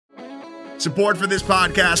Support for this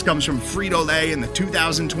podcast comes from Frito-Lay and the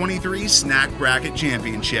 2023 Snack Bracket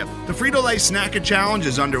Championship. The Frito-Lay Snack-It Challenge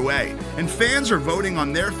is underway, and fans are voting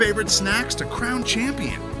on their favorite snacks to crown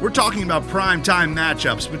champion. We're talking about prime-time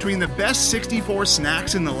matchups between the best 64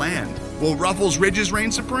 snacks in the land. Will Ruffles Ridges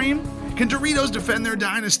reign supreme? Can Doritos defend their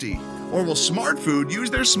dynasty? Or will Smart Food use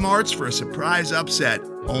their smarts for a surprise upset?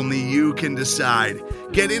 Only you can decide.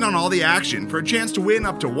 Get in on all the action for a chance to win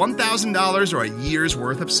up to $1,000 or a year's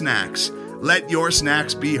worth of snacks. Let your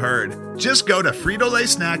snacks be heard. Just go to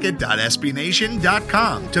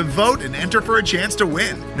fritolaysnacket.sbnation.com to vote and enter for a chance to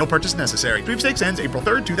win. No purchase necessary. Sweepstakes ends April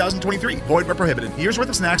 3rd, 2023. Void where prohibited. Year's worth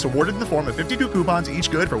of snacks awarded in the form of 52 coupons, each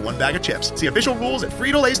good for one bag of chips. See official rules at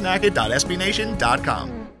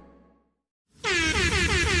fritolaysnacket.sbnation.com.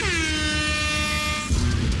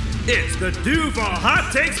 It's the Duval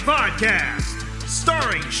Hot Takes Podcast,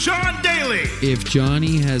 starring Sean Daly. If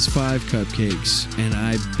Johnny has 5 cupcakes and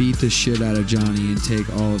I beat the shit out of Johnny and take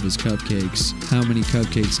all of his cupcakes, how many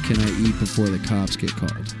cupcakes can I eat before the cops get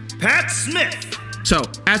called? Pat Smith. So,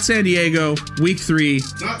 at San Diego, week 3.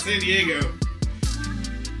 It's not San Diego.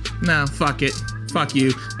 Nah, fuck it. Fuck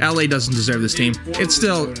you. LA doesn't deserve this team. It's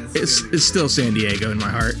still San Diego in my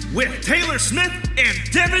heart. With Taylor Smith and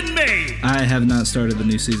Devin May. I have not started the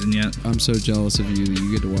new season yet. I'm so jealous of you that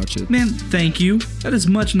you get to watch it. Man, thank you. That is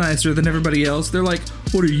much nicer than everybody else. They're like,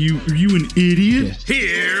 what are you an idiot? Yeah.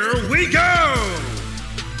 Here we go.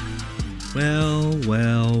 Well.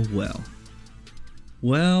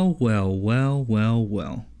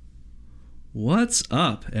 What's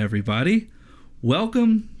up, everybody?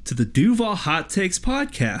 Welcome to the Duval Hot Takes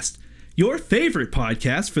Podcast, your favorite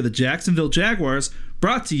podcast for the Jacksonville Jaguars,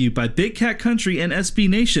 brought to you by Big Cat Country and SB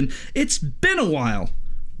Nation. It's been a while.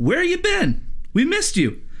 Where you been? We missed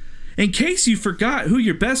you. In case you forgot who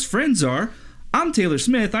your best friends are, I'm Taylor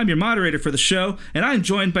Smith. I'm your moderator for the show, and I'm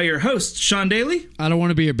joined by your host, Sean Daly. I don't want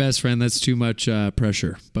to be your best friend. That's too much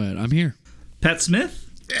pressure, but I'm here. Pat Smith.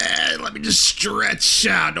 Let me just stretch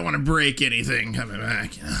out. Don't want to break anything. Coming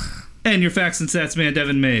back. And your facts and stats man,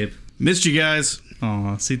 Devin Mabe. Missed you guys.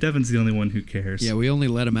 Aw, see, Devin's the only one who cares. Yeah, we only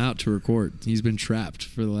let him out to record. He's been trapped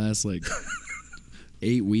for the last,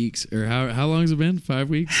 8 weeks. Or how long has it been? 5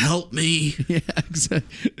 weeks? Help me. Yeah,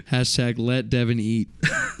 exactly. Hashtag let Devin eat.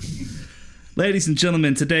 Ladies and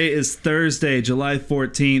gentlemen, today is Thursday, July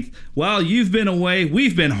 14th. While you've been away,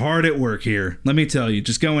 we've been hard at work here. Let me tell you,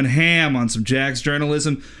 just going ham on some Jags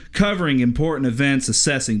journalism, covering important events,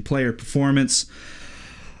 assessing player performance.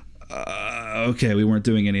 Okay, we weren't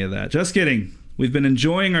doing any of that. Just kidding. We've been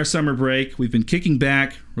enjoying our summer break. We've been kicking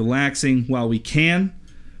back, relaxing while we can.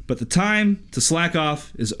 But the time to slack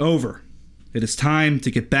off is over. It is time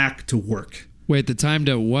to get back to work. Wait, the time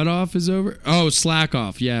to what off is over? Oh, slack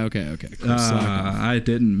off. Yeah, okay. Cool. Slack off. I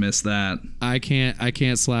didn't miss that. I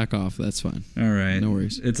can't slack off. That's fine. All right. No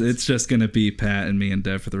worries. It's just going to be Pat and me and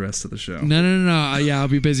Dev for the rest of the show. No. Yeah, I'll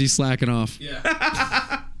be busy slacking off.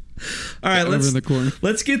 Yeah. All right,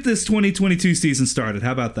 let's get this 2022 season started.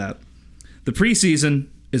 How about that? The preseason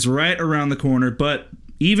is right around the corner, but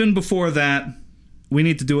even before that, we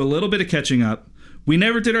need to do a little bit of catching up. We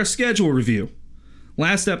never did our schedule review.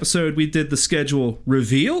 Last episode, we did the schedule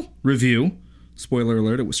review. Spoiler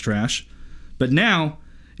alert, it was trash. But now,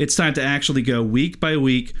 it's time to actually go week by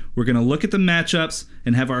week. We're going to look at the matchups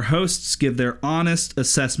and have our hosts give their honest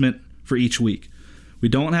assessment for each week. We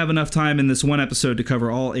don't have enough time in this one episode to cover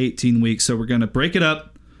all 18 weeks, so we're going to break it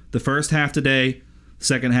up. The first half today,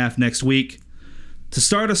 second half next week. To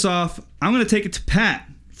start us off, I'm going to take it to Pat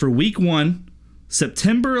for week 1,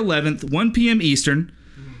 September 11th, 1 p.m. Eastern.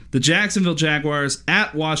 The Jacksonville Jaguars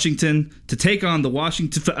at Washington to take on the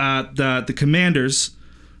Commanders.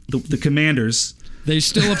 The Commanders. They're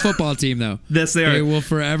still a football team, though. Yes, they are. They will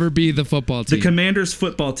forever be the football team. The Commanders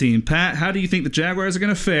football team. Pat, how do you think the Jaguars are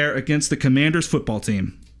going to fare against the Commanders football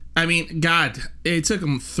team? I mean, God, it took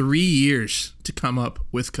them 3 years to come up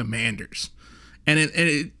with Commanders.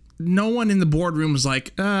 And no one in the boardroom was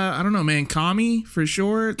like, I don't know, man, Kami for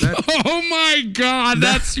sure. Oh my God,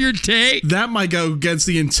 that's your take? That might go against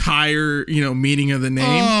the entire, meaning of the name.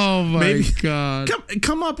 Oh my God.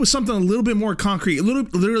 Come up with something a little bit more concrete. It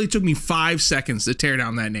literally took me 5 seconds to tear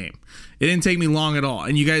down that name. It didn't take me long at all.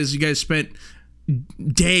 And you guys spent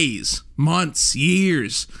days, months,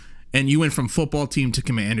 years, and you went from football team to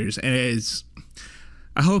Commanders. And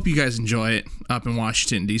I hope you guys enjoy it up in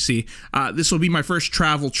Washington, D.C. This will be my first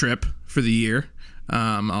travel trip for the year.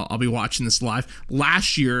 I'll be watching this live.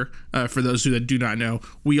 Last year, for those who do not know,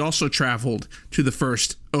 we also traveled to the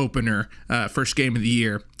first opener, first game of the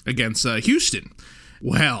year against Houston.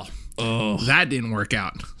 Well, That didn't work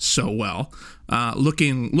out so well.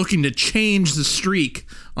 Looking to change the streak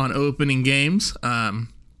on opening games.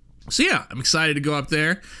 So yeah, I'm excited to go up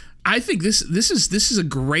there. I think this is a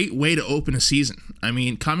great way to open a season. I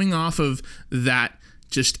mean, coming off of that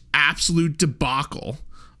just absolute debacle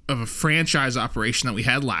of a franchise operation that we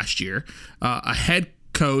had last year, a head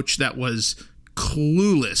coach that was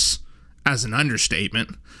clueless as an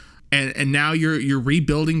understatement, and now you're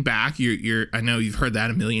rebuilding back. You're I know you've heard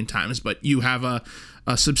that a million times, but you have a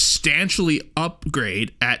substantially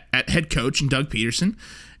upgrade at head coach and Doug Peterson.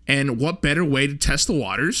 And what better way to test the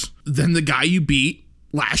waters than the guy you beat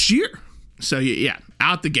last year? So yeah,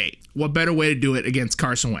 out the gate. What better way to do it against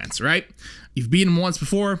Carson Wentz, right? You've beaten him once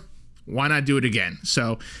before. Why not do it again?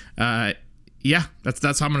 So, yeah,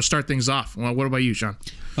 that's how I'm going to start things off. Well, what about you, Sean?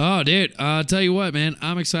 Oh, dude, I'll tell you what, man.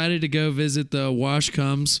 I'm excited to go visit the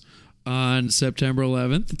Washcombs on September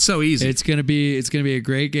 11th. It's so easy. It's gonna be a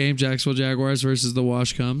great game. Jacksonville Jaguars versus the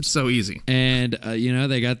Washcombs. So easy. And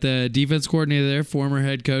they got the defense coordinator there, former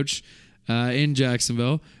head coach in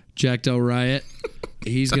Jacksonville, Jack Del Riot.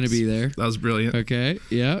 He's gonna be there. That was brilliant. Okay,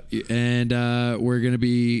 yeah, and we're gonna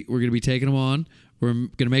be taking him on. We're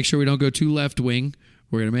gonna make sure we don't go too left wing.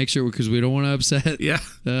 We're going to make sure, because we don't want to upset. Yeah.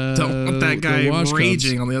 Don't want that guy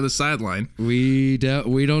raging on the other sideline. We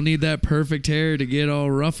don't need that perfect hair to get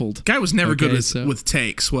all ruffled. Guy was never good with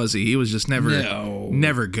takes, was he? He was just never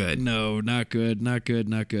good. No, not good.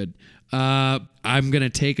 I'm going to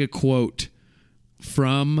take a quote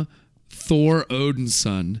from Thor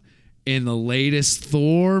Odinson in the latest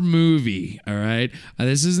Thor movie, all right?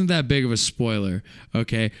 This isn't that big of a spoiler,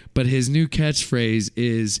 okay? But his new catchphrase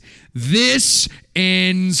is, "This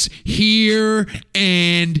ends here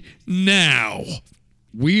and now."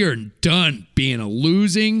 We are done being a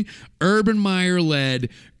losing, Urban Meyer-led,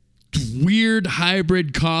 weird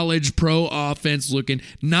hybrid college pro offense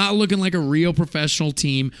not looking like a real professional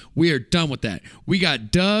team. We are done with that. We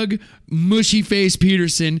got Doug Mushy Face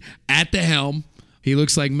Peterson at the helm. He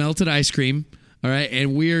looks like melted ice cream. All right.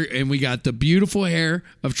 And we got the beautiful hair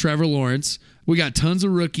of Trevor Lawrence. We got tons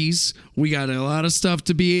of rookies. We got a lot of stuff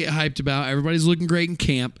to be hyped about. Everybody's looking great in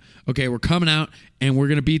camp. Okay, we're coming out and we're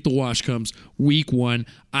going to beat the Washcombs week 1.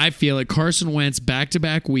 I feel it. Carson Wentz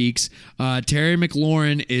back-to-back weeks. Terry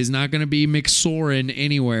McLaurin is not going to be McSorin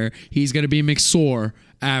anywhere. He's going to be McSore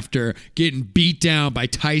after getting beat down by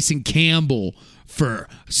Tyson Campbell for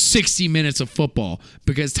 60 minutes of football,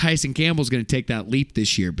 because Tyson Campbell's going to take that leap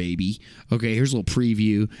this year, baby. Okay, here's a little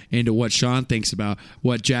preview into what Sean thinks about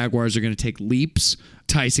what Jaguars are going to take leaps.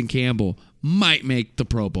 Tyson Campbell might make the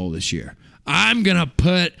Pro Bowl this year. I'm going to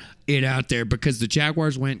put it out there because the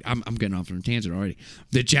Jaguars went, I'm getting off on a tangent already.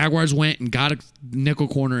 The Jaguars went and got a nickel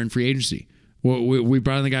corner in free agency. We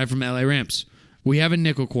brought in the guy from LA Rams. We have a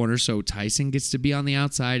nickel corner, so Tyson gets to be on the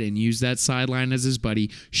outside and use that sideline as his buddy.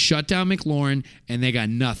 Shut down McLaurin, and they got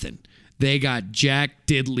nothing. They got Jack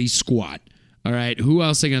Diddley squat. All right, who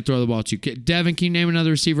else are they going to throw the ball to? Devin, can you name another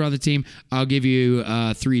receiver on the team? I'll give you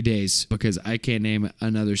 3 days because I can't name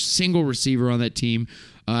another single receiver on that team.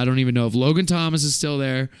 I don't even know if Logan Thomas is still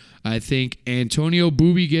there. I think Antonio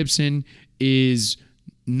Boobie Gibson is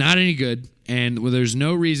not any good. And there's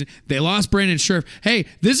no reason they lost Brandon Scherf. Hey,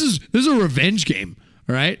 this is a revenge game,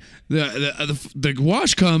 all right? The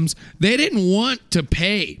Washcombs, they didn't want to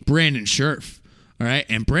pay Brandon Scherf, all right?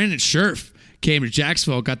 And Brandon Scherf came to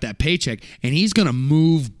Jacksonville, got that paycheck, and he's gonna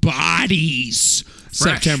move bodies.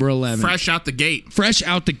 September 11th, fresh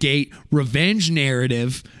out the gate, revenge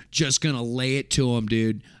narrative, just gonna lay it to him,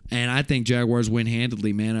 dude. And I think Jaguars win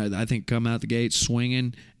handedly, man. I think come out the gate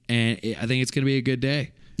swinging, and I think it's gonna be a good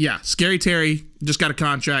day. Yeah, Scary Terry just got a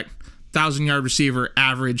contract, 1,000-yard receiver,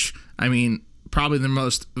 average. I mean, probably the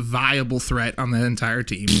most viable threat on the entire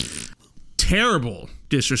team. Terrible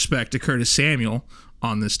disrespect to Curtis Samuel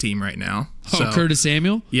on this team right now. So, Curtis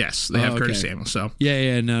Samuel? Yes, they have Curtis Samuel. So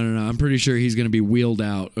yeah, no. I'm pretty sure he's going to be wheeled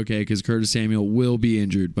out, okay, because Curtis Samuel will be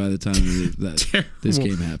injured by the time this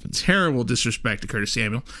game happens. Terrible disrespect to Curtis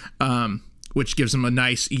Samuel. Which gives them a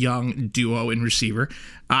nice young duo in receiver.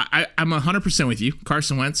 I'm 100% with you.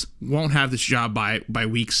 Carson Wentz won't have this job by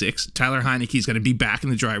week 6. Tyler Heineke's going to be back in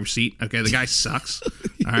the driver's seat. Okay, the guy sucks.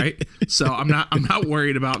 All right, so I'm not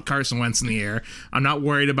worried about Carson Wentz in the air. I'm not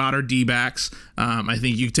worried about our D-backs. I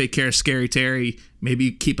think you take care of Scary Terry.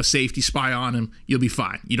 Maybe keep a safety spy on him. You'll be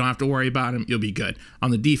fine. You don't have to worry about him. You'll be good.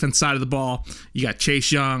 On the defense side of the ball, you got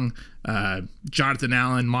Chase Young, Jonathan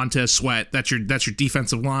Allen, Montez Sweat. That's your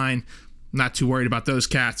defensive line. Not too worried about those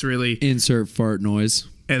cats, really. Insert fart noise.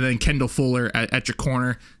 And then Kendall Fuller at your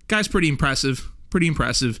corner. Guy's pretty impressive.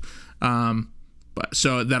 But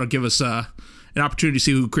so that'll give us an opportunity to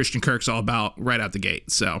see who Christian Kirk's all about right out the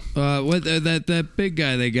gate. So that big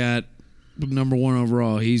guy they got number 1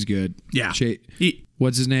 overall, he's good. Yeah.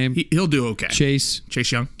 What's his name? He'll do okay. Chase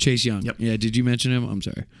Young. Chase Young. Yep. Yeah. Did you mention him? I'm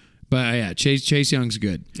sorry. But yeah, Chase Young's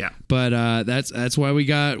good. Yeah. But that's why we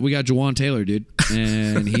got Jawan Taylor, dude,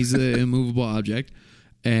 and he's the immovable object.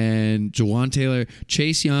 And Jawan Taylor,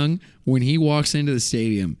 Chase Young, when he walks into the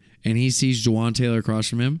stadium and he sees Jawan Taylor across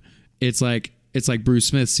from him, it's like Bruce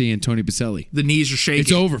Smith seeing Tony Baselli. The knees are shaking.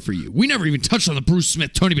 It's over for you. We never even touched on the Bruce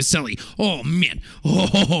Smith, Tony Baselli. Oh, man.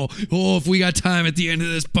 Oh, if we got time at the end of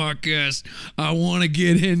this podcast, I want to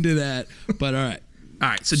get into that. But all right. All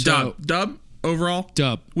right. So dub overall?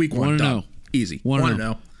 Dub. Week 1, dub. Easy.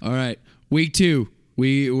 1-0. All right. Week 2,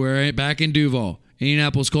 we're back in Duval.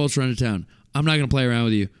 Indianapolis Colts run to town. I'm not going to play around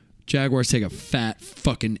with you. Jaguars take a fat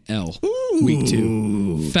fucking L. Week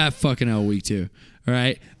 2. Fat fucking L week 2. All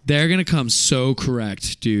right? They're going to come so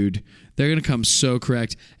correct, dude. They're going to come so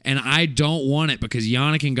correct. And I don't want it because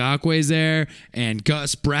Yannick Ngakwe's there and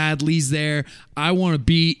Gus Bradley's there. I want to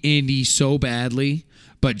beat Indy so badly.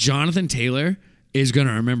 But Jonathan Taylor is going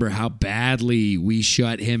to remember how badly we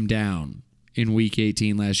shut him down in Week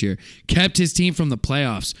 18 last year. Kept his team from the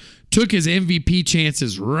playoffs. Took his MVP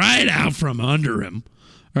chances right out from under him.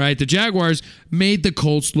 All right, the Jaguars made the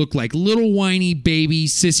Colts look like little whiny baby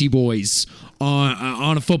sissy boys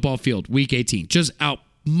on a football field Week 18. Just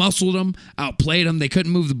out-muscled them, outplayed them. They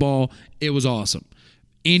couldn't move the ball. It was awesome.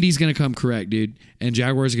 Indy's going to come correct, dude. And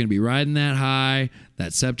Jaguars are going to be riding that high,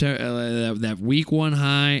 that Week 1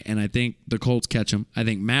 high, and I think the Colts catch them. I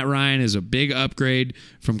think Matt Ryan is a big upgrade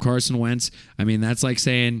from Carson Wentz. I mean, that's like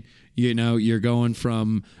saying, you're going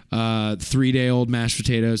from 3-day-old mashed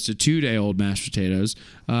potatoes to 2-day-old mashed potatoes.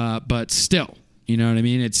 But still, you know what I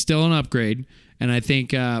mean? It's still an upgrade. And I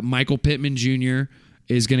think Michael Pittman Jr.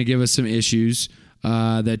 is going to give us some issues.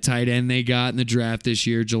 That tight end they got in the draft this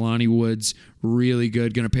year, Jelani Woods, really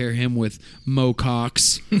good. Going to pair him with Mo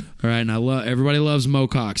Cox. All right, and everybody loves Mo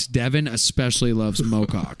Cox. Devin especially loves Mo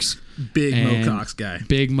Cox. Big Mo Cox guy.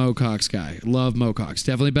 Big Mo Cox guy. Love Mo Cox.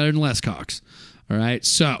 Definitely better than Les Cox. All right,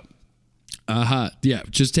 so yeah,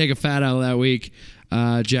 just take a fat out of that week.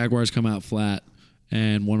 Jaguars come out flat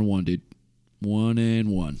and 1-1, dude.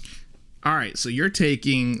 1-1. All right, so you're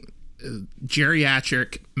taking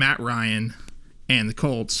geriatric Matt Ryan and the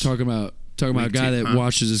Colts. Talking about a guy that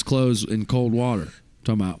washes his clothes in cold water.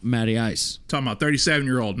 Talking about Matty Ice. Talking about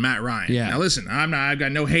 37-year-old Matt Ryan. Yeah. Now listen, I've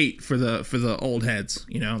got no hate for the old heads,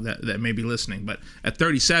 that may be listening, but at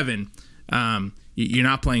 37, you're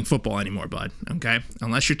not playing football anymore, bud. Okay,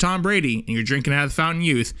 unless you're Tom Brady and you're drinking out of the Fountain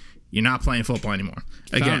Youth, you're not playing football anymore.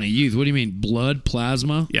 Again, Fountain of Youth. What do you mean? Blood,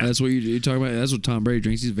 plasma? Yeah, that's what you're talking about. That's what Tom Brady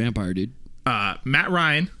drinks. He's a vampire, dude. Matt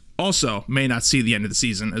Ryan also may not see the end of the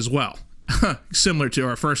season as well. Similar to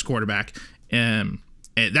our first quarterback, and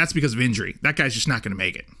that's because of injury. That guy's just not going to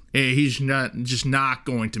make it. He's not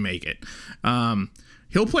going to make it.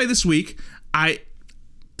 He'll play this week.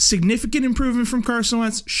 Significant improvement from Carson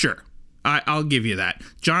Wentz? Sure. I'll give you that.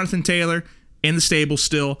 Jonathan Taylor in the stable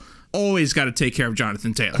still. Always got to take care of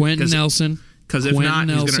Jonathan Taylor. Quentin Nelson. Because if not,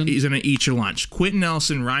 he's going to eat your lunch. Quentin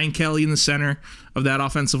Nelson, Ryan Kelly in the center of that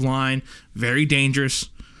offensive line. Very dangerous.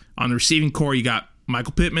 On the receiving core, you got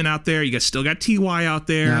Michael Pittman out there. You still got T.Y. out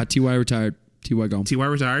there. Nah, T.Y. retired. T.Y. gone. T.Y.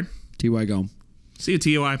 retired? T.Y. gone. See you,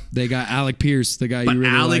 T.Y. They got Alec Pierce, the guy you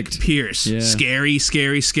really liked. Alec Pierce. Yeah.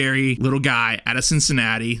 Scary little guy out of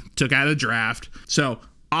Cincinnati. Took out of the draft. So,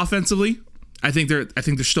 offensively, I think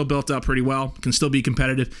they're still built up pretty well. Can still be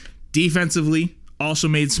competitive. Defensively, also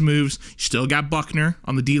made some moves. You still got Buckner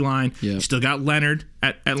on the D-line. Yep. You still got Leonard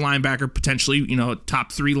at linebacker, potentially,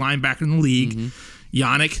 top 3 linebacker in the league. Mm-hmm.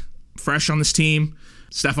 Yannick, fresh on this team.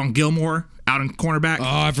 Stephon Gilmore out in cornerback. Oh,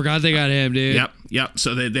 I forgot they got him, dude. Yep.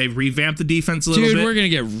 So they've revamped the defense a little bit. Dude, we're going to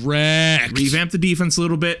get wrecked. Revamped the defense a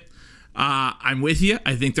little bit. I'm with you.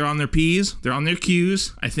 I think they're on their P's. They're on their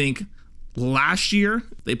Q's. I think last year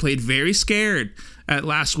they played very scared at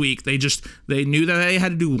last week. They knew that they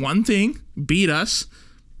had to do one thing, beat us,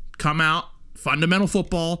 come out, fundamental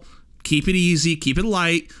football, keep it easy, keep it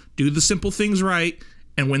light, do the simple things right,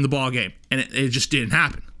 and win the ball game. And it just didn't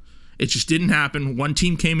happen. It just didn't happen. One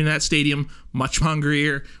team came in that stadium much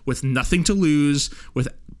hungrier, with nothing to lose,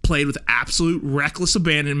 played with absolute reckless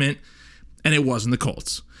abandonment, and it wasn't the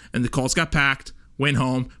Colts. And the Colts got packed, went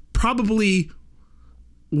home. Probably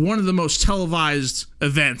one of the most televised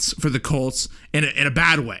events for the Colts in a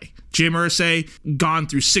bad way. Jim Irsay gone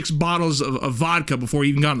through 6 bottles of vodka before he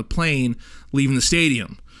even got on the plane leaving the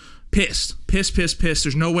stadium. Pissed.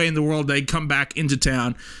 There's no way in the world they'd come back into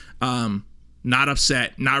town. Not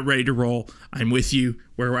upset, not ready to roll. I'm with you.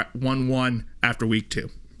 We're at 1-1 after week 2.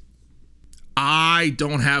 I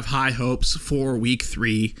don't have high hopes for week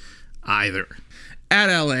 3 either.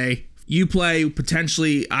 At LA, you play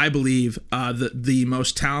potentially, I believe, the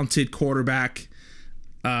most talented quarterback,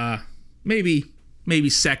 maybe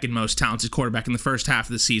second most talented quarterback in the first half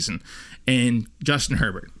of the season, and Justin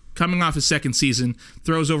Herbert. Coming off his second season,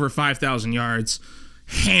 throws over 5,000 yards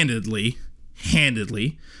handedly,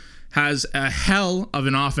 has a hell of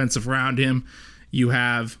an offensive around him. You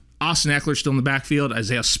have Austin Eckler still in the backfield,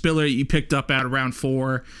 Isaiah Spiller you picked up at round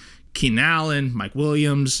 4, Keenan Allen, Mike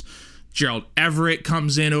Williams, Gerald Everett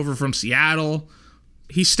comes in over from Seattle.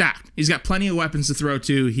 He's stacked. He's got plenty of weapons to throw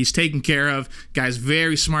to. He's taken care of. Guy's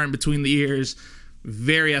very smart in between the ears,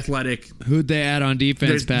 very athletic. Who'd they add on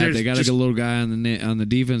defense, Pat? They got just a little guy on the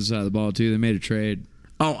defense side of the ball too. They made a trade.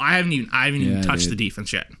 Oh, I haven't even touched the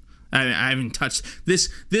defense yet. I haven't touched this.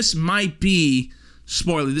 This might be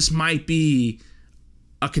spoiler. This might be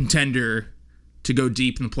a contender to go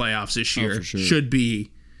deep in the playoffs this year. For sure. Should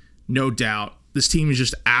be, no doubt. This team is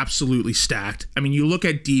just absolutely stacked. I mean, you look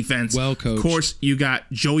at defense. Well coached. Of course, you got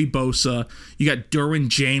Joey Bosa. You got Derwin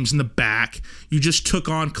James in the back. You just took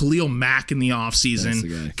on Khalil Mack in the That's the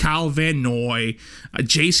offseason. guy. Kyle Van Noy.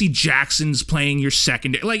 J.C. Jackson's playing your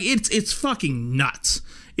secondary. Like, it's fucking nuts.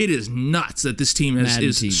 It is nuts that this team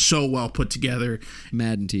is so well put together.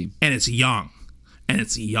 Madden team. And it's young.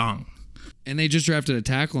 And they just drafted a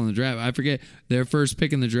tackle in the draft. I forget, their first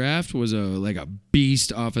pick in the draft was a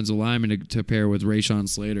beast offensive lineman to pair with Rashawn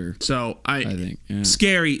Slater. So I think, yeah.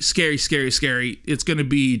 Scary. It's going to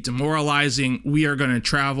be demoralizing. We are going to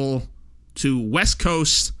travel to West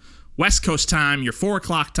Coast time, your 4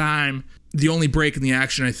 o'clock time. The only break in the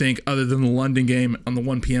action, I think, other than the London game on the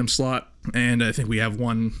 1 p.m. slot, and I think we have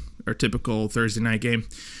our typical Thursday night game.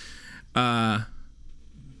 We're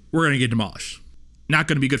going to get demolished. Not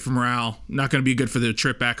going to be good for morale. Not going to be good for the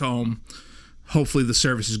trip back home. Hopefully the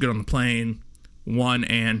service is good on the plane. 1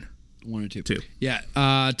 or 2. Yeah.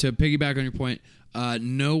 To piggyback on your point,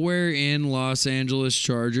 nowhere in Los Angeles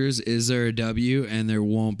Chargers is there a W, and there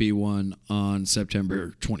won't be one on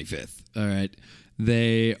September 25th. All right.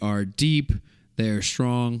 They are deep. They are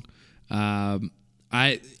strong.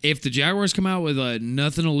 If the Jaguars come out with a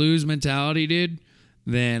nothing to lose mentality, dude,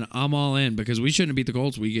 then I'm all in, because we shouldn't have beat the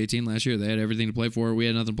Colts week 18 last year. They had everything to play for. We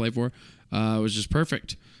had nothing to play for. It was just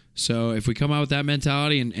perfect. So if we come out with that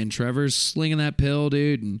mentality, and Trevor's slinging that pill,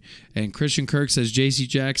 dude, and Christian Kirk says, J.C.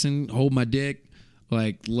 Jackson, hold my dick,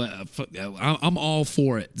 I'm all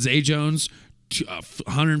for it. Zay Jones,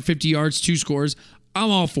 150 yards, 2 scores. I'm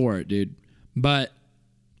all for it, dude. But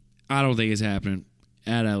I don't think it's happening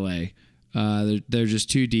at L.A. They're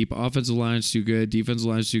just too deep. Offensive line's too good. Defensive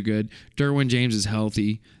line's too good. Derwin James is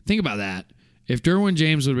healthy. Think about that. If Derwin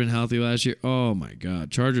James would have been healthy last year, oh my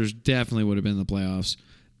God, Chargers definitely would have been in the playoffs.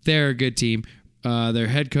 They're a good team. Their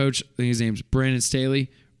head coach, I think his name's Brandon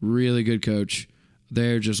Staley, really good coach.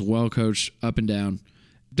 They're just well coached up and down.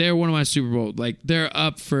 They're one of my Super Bowl, they're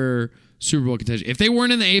up for Super Bowl contention. If they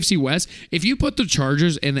weren't in the AFC West, if you put the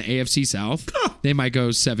Chargers in the AFC South, they might go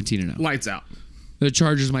 17-0. Lights out. The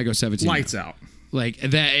Chargers might go 17-0. Lights out.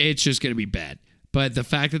 That, it's just going to be bad. But the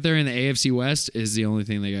fact that they're in the AFC West is the only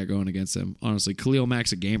thing they got going against them. Honestly, Khalil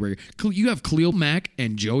Mack's a game breaker. You have Khalil Mack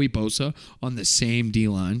and Joey Bosa on the same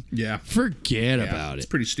D-line. Yeah. Forget about it. It's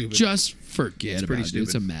pretty stupid. Just forget about it.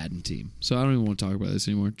 It's a Madden team. So I don't even want to talk about this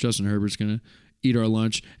anymore. Justin Herbert's going to eat our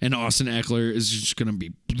lunch, and Austin Eckler is just going to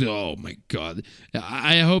be, oh my God.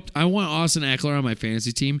 I want Austin Eckler on my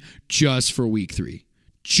fantasy team just for week 3.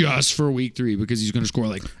 Just for week 3, because he's going to score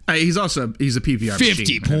he's a PPR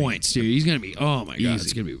 50 machine, points, dude. He's going to be, oh my God, Easy.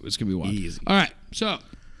 it's going to be wild. Easy. All right, so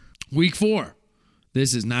week 4.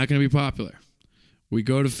 This is not going to be popular. We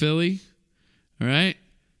go to Philly, all right?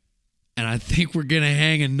 And I think we're going to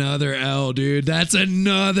hang another L, dude. That's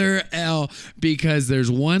another L, because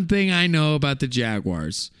there's one thing I know about the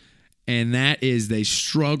Jaguars, and that is they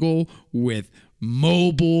struggle with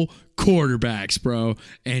mobile quarterbacks, bro.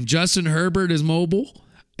 And Justin Herbert is mobile,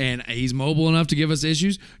 and he's mobile enough to give us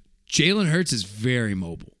issues. Jalen Hurts is very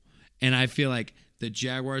mobile. And I feel like the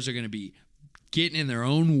Jaguars are going to be getting in their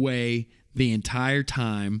own way the entire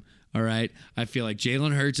time. All right. I feel like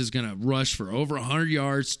Jalen Hurts is going to rush for over 100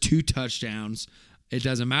 yards, 2 touchdowns. It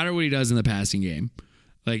doesn't matter what he does in the passing game.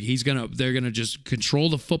 They're going to just control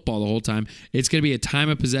the football the whole time. It's going to be a time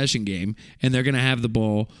of possession game, and they're going to have the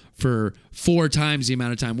ball for 4 times the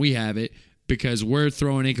amount of time we have it, because we're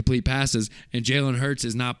throwing incomplete passes, and Jalen Hurts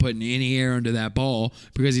is not putting any air under that ball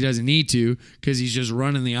because he doesn't need to, because he's just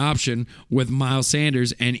running the option with Miles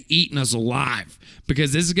Sanders and eating us alive,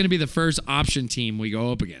 because this is going to be the first option team we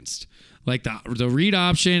go up against. Like the read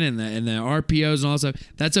option and the RPOs and all that stuff,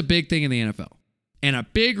 that's a big thing in the NFL. And a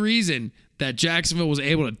big reason that Jacksonville was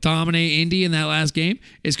able to dominate Indy in that last game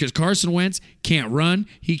is because Carson Wentz can't run.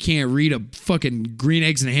 He can't read a fucking green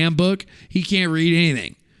eggs and ham book. He can't read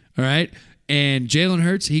anything. All right. And Jalen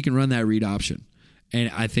Hurts, he can run that read option. And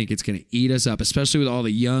I think it's going to eat us up, especially with all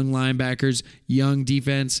the young linebackers, young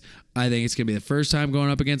defense. I think it's going to be the first time going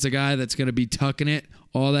up against a guy that's going to be tucking it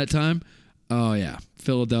all that time. Oh, yeah.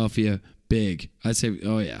 Philadelphia, big. I'd say,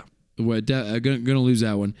 oh, yeah. We're going to lose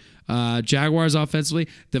that one. Jaguars offensively,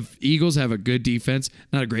 the Eagles have a good defense.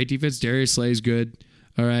 Not a great defense. Darius Slay's good.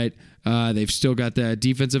 All right. They've still got that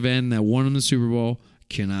defensive end that won in the Super Bowl.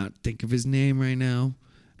 Cannot think of his name right now.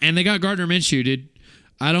 And they got Gardner Minshew, dude.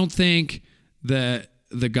 I don't think that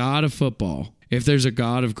the god of football, if there's a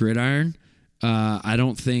god of gridiron, I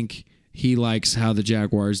don't think he likes how the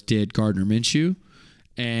Jaguars did Gardner Minshew.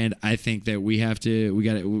 And I think that we got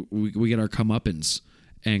our comeuppance.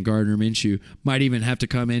 And Gardner Minshew might even have to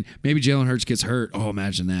come in. Maybe Jalen Hurts gets hurt. Oh,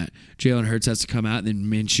 imagine that. Jalen Hurts has to come out, and then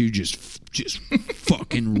Minshew just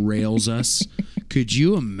fucking rails us. Could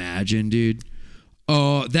you imagine, dude?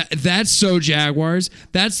 Oh, that's so Jaguars.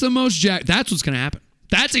 That's the most that's what's going to happen.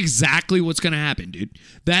 That's exactly what's going to happen, dude.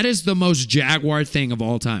 That is the most Jaguar thing of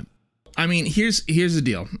all time. I mean, here's the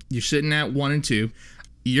deal. You're sitting at 1-2.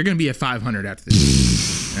 You're going to be at 500 after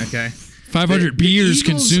this. Okay? 500 beers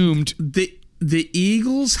consumed. The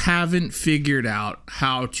Eagles haven't figured out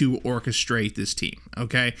how to orchestrate this team,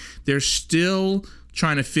 okay? They're still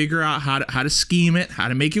trying to figure out how to scheme it, how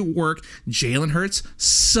to make it work. Jalen Hurts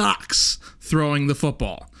sucks throwing the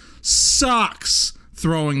football.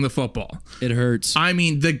 It hurts. I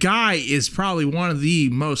mean, the guy is probably one of the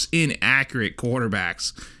most inaccurate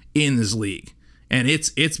quarterbacks in this league, and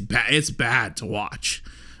it's bad to watch.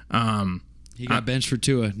 He got benched for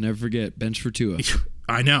Tua. Never forget, bench for Tua.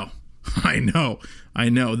 I know.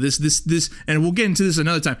 This, and we'll get into this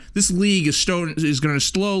another time. This league is going to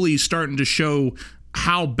slowly starting to show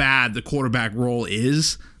how bad the quarterback role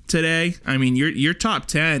is today. I mean, your top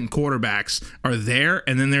 10 quarterbacks are there,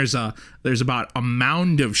 and then there's about a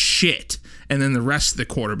mound of shit, and then the rest of the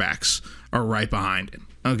quarterbacks are right behind him.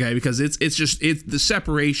 Okay, because it's the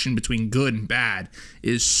separation between good and bad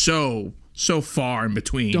is so far in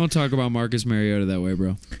between. Don't talk about Marcus Mariota that way,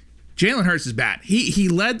 bro. Jalen Hurts is bad. He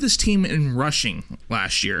led this team in rushing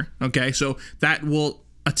last year. Okay, so that will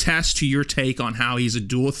attest to your take on how he's a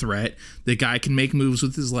dual threat. The guy can make moves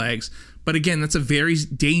with his legs. But again, that's a very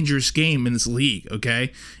dangerous game in this league,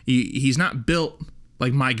 okay? He's not built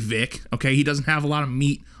like Mike Vick, okay? He doesn't have a lot of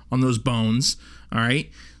meat on those bones, all right?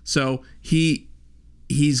 So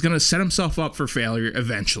he's going to set himself up for failure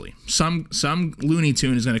eventually. Some Looney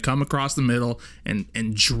Tune is going to come across the middle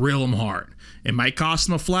and drill him hard. It might cost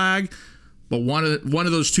him a flag, but one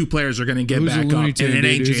of those two players are going to get back up, and it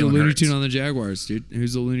ain't Jalen Hurts. Who's the Looney Tune on the Jaguars, dude?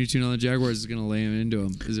 Who's the Looney Tune on the Jaguars is going to lay him into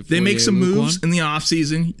him? Is it they make some moves in the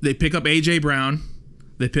offseason. They pick up A.J. Brown.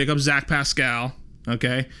 They pick up Zach Pascal.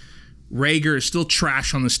 Okay? Rager is still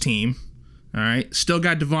trash on this team. All right? Still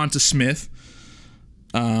got Devonta Smith.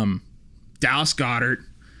 Dallas Goedert.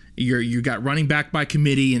 You got running back by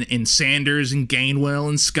committee in Sanders and Gainwell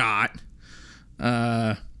and Scott.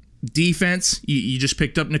 Defense, you just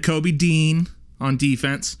picked up Nakobe Dean on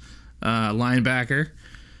defense, linebacker.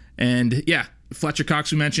 And, yeah, Fletcher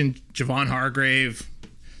Cox, we mentioned, Javon Hargrave,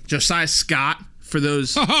 Josiah Scott, for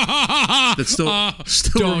those that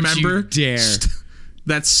still remember. Don't you dare.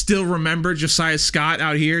 That still remember Josiah Scott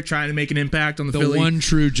out here trying to make an impact on the Philly. The one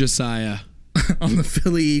true Josiah. On the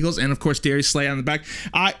Philly Eagles, and of course Darius Slay on the back.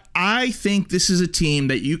 I think this is a team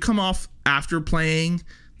that you come off after playing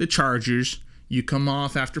the Chargers, you come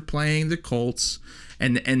off after playing the Colts,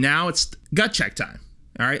 and now it's gut check time.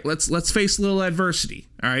 All right, let's face a little adversity.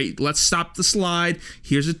 All right, let's stop the slide.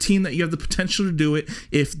 Here's a team that you have the potential to do it.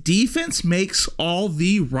 If defense makes all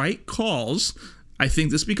the right calls, I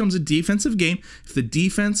think this becomes a defensive game. If the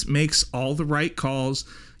defense makes all the right calls,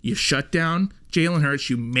 you shut down Jalen Hurts,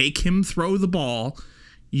 you make him throw the ball,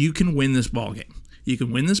 you can win this ball game. You can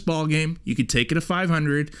win this ball game. You can take it to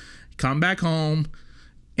 500, come back home,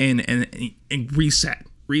 and reset.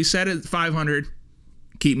 Reset at 500.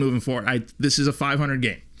 Keep moving forward. This is a 500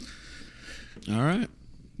 game. All right.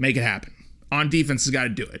 Make it happen. On defense has got to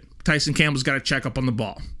do it. Tyson Campbell's got to check up on the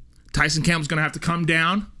ball. Tyson Campbell's going to have to come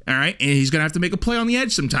down, all right, and he's going to have to make a play on the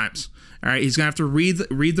edge sometimes. All right, he's going to have to read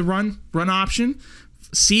the run option,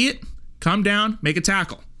 see it, come down, make a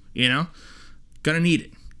tackle, Gonna need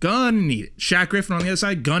it. Shaq Griffin on the other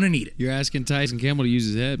side, gonna need it. You're asking Tyson Campbell to use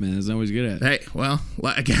his head, man. That's not what he's good at. Hey, well,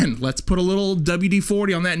 again, let's put a little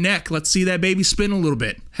WD-40 on that neck. Let's see that baby spin a little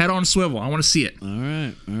bit. Head on swivel. I want to see it. All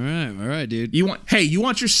right, dude. You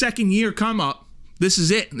want your second year come up. This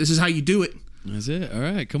is it. This is how you do it. That's it. All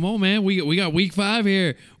right, come on, man. We got week 5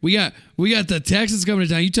 here. We got the Texans coming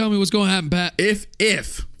to town. You tell me what's going to happen, Pat.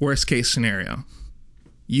 If worst case scenario,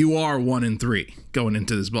 you are 1-3 going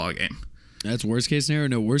into this ball game. That's worst case scenario.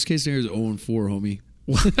 No, worst case scenario is 0-4, homie.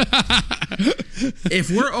 If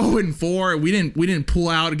we're 0-4, we didn't pull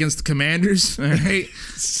out against the Commanders. All right,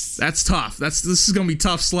 that's tough. This is gonna be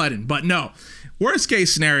tough sledding. But no, worst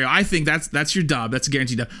case scenario, I think that's your dub. That's a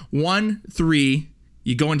guaranteed dub. 1-3,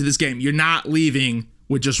 you go into this game. You're not leaving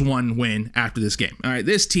with just one win after this game. All right,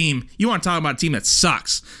 this team. You want to talk about a team that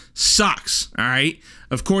sucks? All right.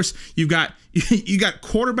 Of course, you got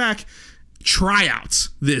quarterback tryouts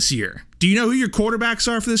this year. Do you know who your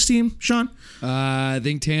quarterbacks are for this team, Sean? I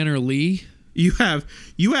think Tanner Lee. You have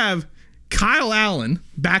Kyle Allen,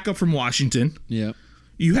 backup from Washington. Yep.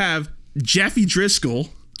 You have Jeffy Driscoll,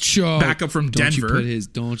 backup from Denver.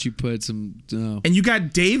 Don't you put some? No. And you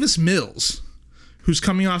got Davis Mills, who's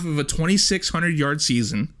coming off of a 2,600-yard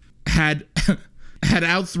season, had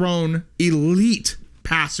outthrown elite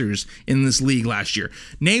passers in this league last year.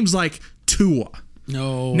 Names like Tua.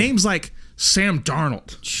 No. Names like Sam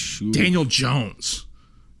Darnold, Daniel Jones.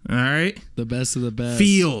 All right, the best of the best.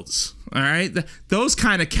 Fields. All right, those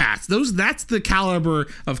kind of cats. That's the caliber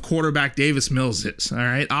of quarterback Davis Mills is. All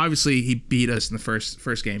right, obviously he beat us in the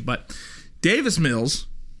first game, but Davis Mills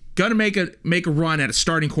gonna make a run at a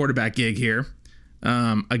starting quarterback gig here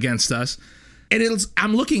against us. And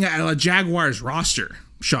I'm looking at a Jaguars roster,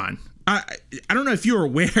 Sean. I don't know if you're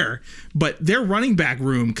aware, but their running back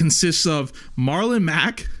room consists of Marlon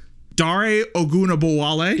Mack, Dare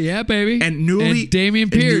Ogunabowale, yeah, baby, and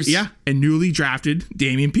Dameon Pierce, and newly drafted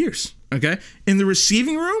Dameon Pierce. Okay, in the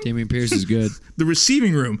receiving room, Dameon Pierce is good. The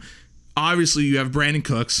receiving room, obviously, you have Brandon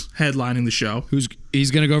Cooks headlining the show.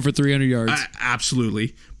 He's going to go for 300 yards,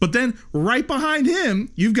 absolutely. But then right behind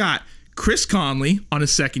him, you've got Chris Conley on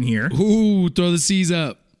his second year. Ooh, throw the C's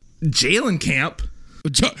up. Jalen Camp.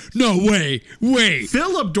 No way.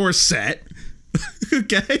 Philip Dorsett.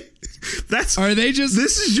 Okay. Are they just?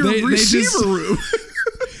 This is your receiver room.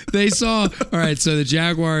 They saw. All right. So the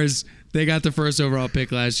Jaguars, they got the first overall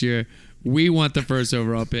pick last year. We want the first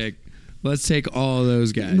overall pick. Let's take all of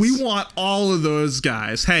those guys. We want all of those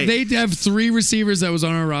guys. Hey, they have 3 receivers that was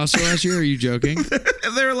on our roster last year. Are you joking?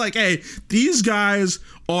 They're like, hey, these guys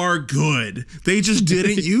are good. They just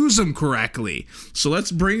didn't use them correctly. So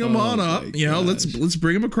let's bring them on up. You know, let's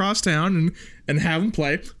bring them across town and have them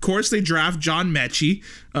play. Of course, they draft John Mechie.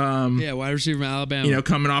 Wide receiver from Alabama. You know,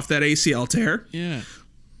 coming off that ACL tear. Yeah.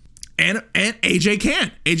 And AJ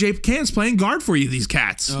Cann. AJ Cann's playing guard for you, these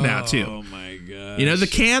cats now, too. Oh, my God. You know, the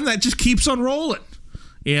Cann that just keeps on rolling.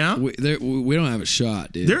 Yeah. We don't have a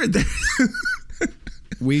shot, dude.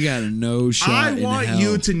 We got a no shot. I want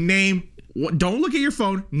you to name, don't look at your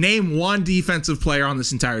phone, name one defensive player on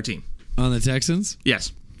this entire team. On the Texans?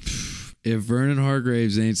 Yes. If Vernon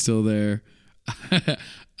Hargraves ain't still there,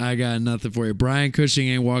 I got nothing for you. Brian Cushing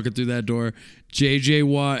ain't walking through that door. J.J.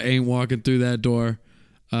 Watt ain't walking through that door.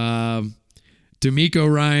 D'Amico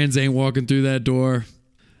Ryans ain't walking through that door.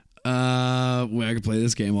 I could play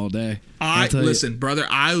this game all day. Listen, brother,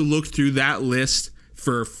 I looked through that list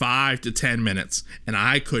for 5 to 10 minutes, and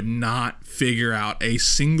I could not figure out a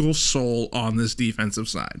single soul on this defensive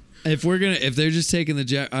side. If they're just taking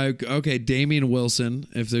Damian Wilson.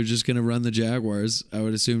 If they're just gonna run the Jaguars, I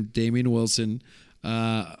would assume Damian Wilson.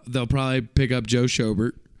 They'll probably pick up Joe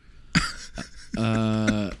Schobert.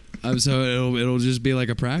 So it'll just be like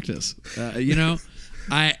a practice.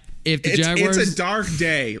 If the Jaguars, it's a dark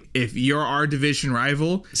day if you're our division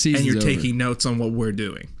rival and you're taking notes on what we're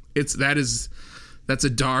doing. That's a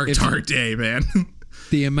dark day, man.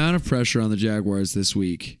 The amount of pressure on the Jaguars this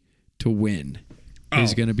week to win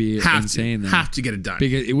is going to be insane. Have to get it done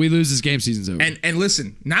because if we lose this game, season's over. And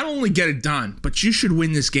listen, not only get it done, but you should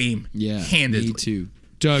win this game. Handedly. Me too.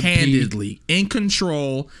 Handedly, in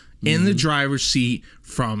control, in the driver's seat,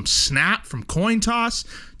 from snap, from coin toss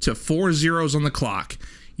to 4 zeros on the clock.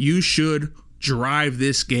 You should drive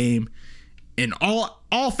this game in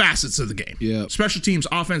all facets of the game. Yeah. Special teams,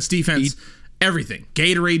 offense, defense, everything.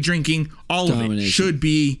 Gatorade drinking, all of it should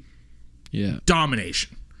be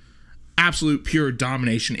domination. Absolute pure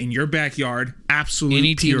domination in your backyard. Absolute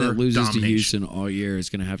Any team pure that loses domination. to Houston all year is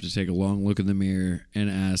going to have to take a long look in the mirror and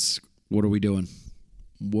ask, what are we doing?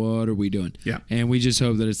 What are we doing? Yeah. And we just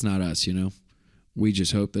hope that it's not us, you know? We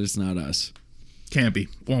just hope that it's not us. Can't be.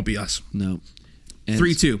 Won't be us. No.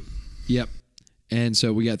 3-2. Yep. And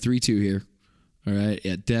so we got 3-2 here. All right.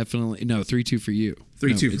 Yeah, definitely. No, 3-2 for you.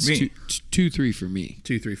 3-2 for me. 2-3 for me.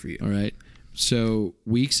 2-3 for you. All right. So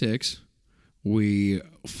week 6, we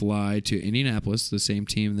fly to Indianapolis, the same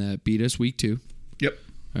team that beat us week 2. Yep.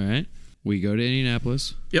 All right. We go to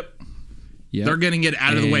Indianapolis. Yep. Yep. They're going to get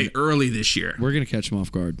out of the And way early this year. We're going to catch them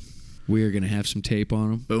off guard. We are going to have some tape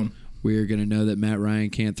on them. Boom. We are going to know that Matt Ryan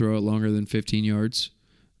can't throw it longer than 15 yards.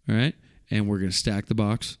 All right? And we're going to stack the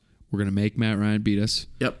box. We're going to make Matt Ryan beat us.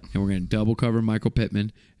 Yep. And we're going to double cover Michael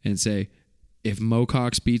Pittman and say, if Mo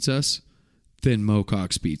Cox beats us, then Mo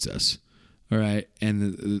Cox beats us. All right?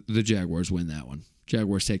 And the Jaguars win that one.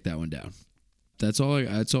 Jaguars take that one down. That's all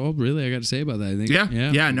really I got to say about that. I think.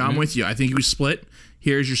 Yeah. No, I'm with you. I think you split.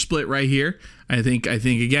 Here's your split right here. I think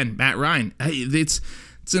again, Matt Ryan. It's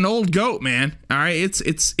an old goat, man. All right,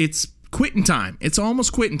 it's quitting time. It's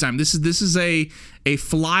almost quitting time. This is a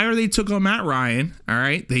flyer they took on Matt Ryan. All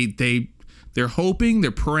right, they're hoping, they're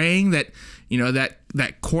praying that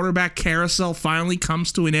that quarterback carousel finally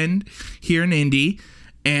comes to an end here in Indy,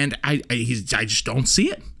 and I just don't see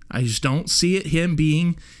it. I just don't see it. Him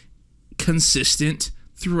being consistent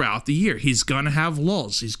throughout the year. He's going to have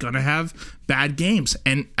lulls. He's going to have bad games.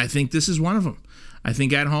 And I think this is one of them. I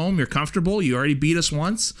think at home, you're comfortable. You already beat us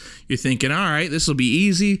once. You're thinking, all right, this will be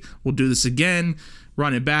easy. We'll do this again.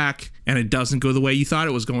 Run it back. And it doesn't go the way you thought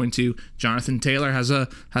it was going to. Jonathan Taylor has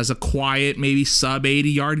a quiet, maybe sub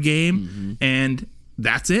 80-yard game. Mm-hmm. And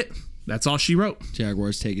that's it. That's all she wrote.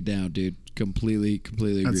 Jaguars take it down, dude. Completely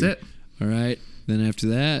agree. That's it. All right. Then after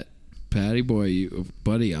that, Patty boy,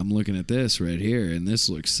 buddy, I'm looking at this right here, and this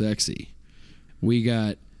looks sexy. We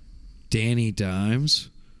got Danny Dimes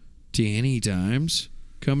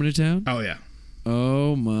coming to town. Oh, yeah.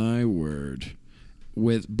 Oh, my word.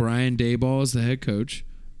 With Brian Daboll as the head coach,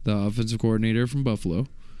 the offensive coordinator from Buffalo.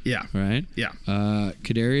 Yeah. Right? Yeah.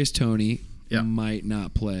 Kadarius Toney Yeah. might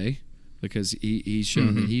not play because he's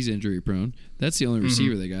shown that he's injury prone. That's the only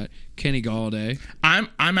receiver they got. Kenny Galladay.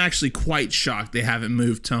 I'm actually quite shocked they haven't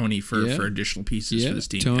moved Tony for additional pieces for this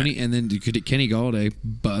team. Tony, and then Kenny Galladay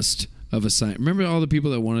bust of a sign. Remember all the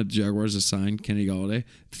people that wanted the Jaguars to sign Kenny Galladay?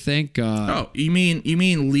 Thank God. Oh, you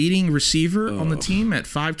mean leading receiver on the team at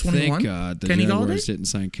 521? Thank God the Jaguars Galladay didn't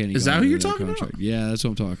sign Kenny Galladay. Is that who you're talking about? Yeah, that's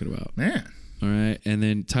what I'm talking about. Man. All right, and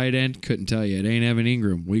then tight end, couldn't tell you. It ain't Evan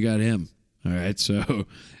Ingram. We got him. All right, so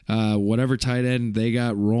whatever tight end they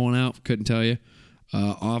got rolling out, couldn't tell you.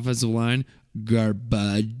 Offensive line,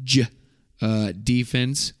 garbage.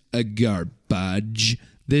 Defense, a garbage.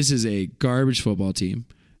 This is a garbage football team.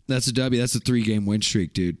 That's a W. That's a 3-game win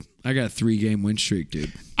streak, dude. I got a 3-game win streak,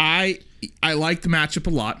 dude. I like the matchup a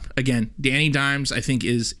lot. Again, Danny Dimes, I think,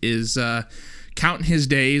 is counting his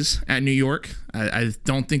days at New York. I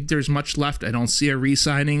don't think there's much left. I don't see a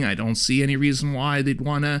re-signing. I don't see any reason why they'd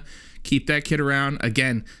want to keep that kid around.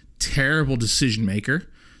 Again, terrible decision maker.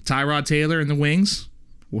 Tyrod Taylor in the wings.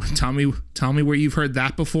 Tell me where you've heard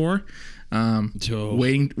that before.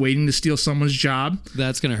 Waiting to steal someone's job.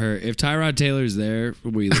 That's gonna hurt. If Tyrod Taylor's there,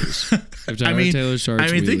 we lose. If Tyrod Taylor starts,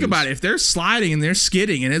 think lose. about it. If they're sliding and they're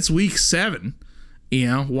skidding and it's week 7,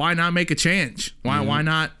 why not make a change? Why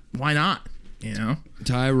not?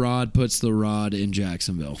 Tyrod puts the rod in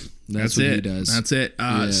Jacksonville. That's what it. he does. That's it.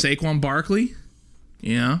 Saquon Barkley.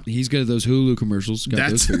 He's good at those Hulu commercials.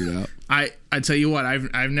 Got those figured out. I tell you what,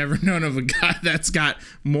 I've never known of a guy that's got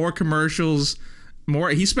more commercials.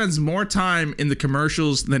 He spends more time in the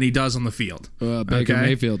commercials than he does on the field. Baker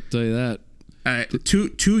Mayfield, tell you that.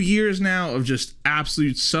 2 years now of just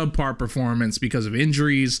absolute subpar performance because of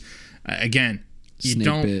injuries. Again,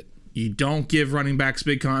 you don't give running backs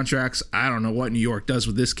big contracts. I don't know what New York does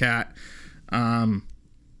with this cat.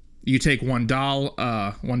 You take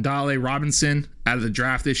Wandale Robinson out of the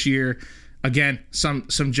draft this year. Again, some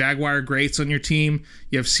Jaguar greats on your team.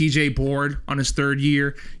 You have C.J. Board on his 3rd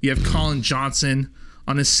year. You have Colin Johnson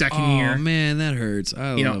on his 2nd year. Oh man, that hurts.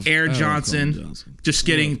 Air Johnson just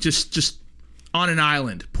getting just on an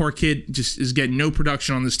island. Poor kid just is getting no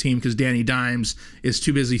production on this team because Danny Dimes is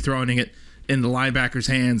too busy throwing it in the linebackers'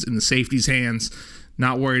 hands, in the safeties' hands.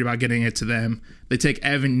 Not worried about getting it to them. They take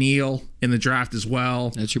Evan Neal in the draft as well.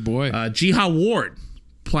 That's your boy. Jihad Ward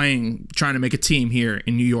trying to make a team here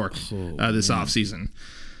in New York this offseason.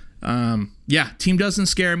 Team doesn't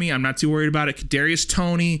scare me. I'm not too worried about it. Kadarius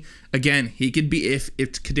Toney, again, he could be, if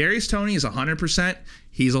Kadarius Toney is 100%,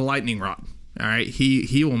 he's a lightning rod. All right,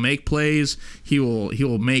 he will make plays. He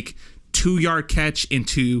will make 2-yard catch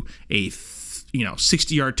into a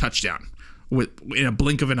 60-yard touchdown in a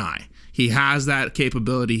blink of an eye. He has that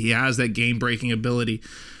capability. He has that game-breaking ability.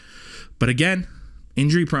 But again,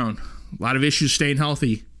 injury prone. A lot of issues staying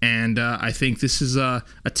healthy. And I think this is a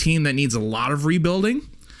team that needs a lot of rebuilding.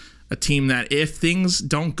 A team that if things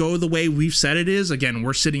don't go the way we've said it is, again,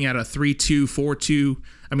 we're sitting at a 3-2, 4-2.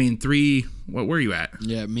 I mean, 3. Where are you at?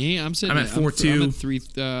 Yeah, me. I'm sitting. I'm at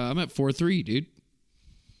 4-2. I'm at 4-3, dude.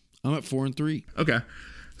 I'm at 4-3. Okay.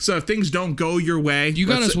 So if things don't go your way, You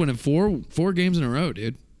got us winning four games in a row,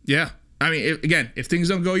 dude. yeah. I mean, if things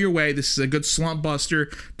don't go your way, this is a good slump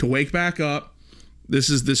buster to wake back up.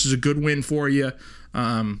 This is a good win for you.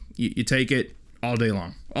 You take it all day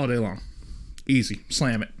long. Easy.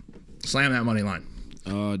 Slam it. Slam that money line.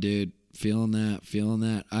 Oh, dude. Feeling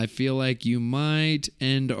that. I feel like you might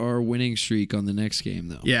end our winning streak on the next game,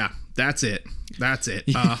 though. Yeah, that's it.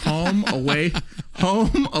 Home away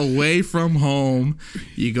from home.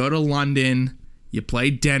 You go to London. You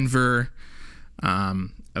play Denver.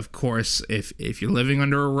 Of course, if you're living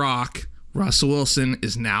under a rock, Russell Wilson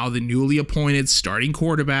is now the newly appointed starting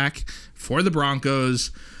quarterback for the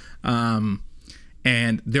Broncos. And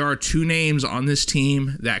there are two names on this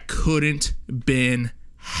team that couldn't been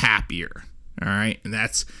happier. All right. And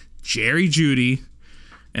that's Jerry Jeudy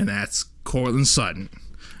and that's Cortland Sutton.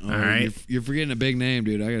 All right. You're forgetting a big name,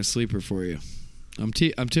 dude. I got a sleeper for you. I'm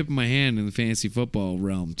tipping my hand in the fantasy football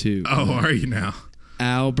realm, too. Oh, are you now?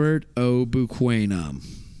 Albert Obukwuegbunam.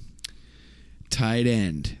 Tight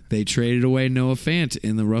end. They traded away Noah Fant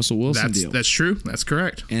in the Russell Wilson deal. That's true. That's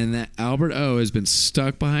correct. And that Albert O has been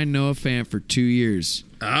stuck behind Noah Fant for 2 years.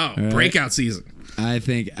 Oh, breakout season. I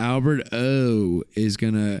think Albert O is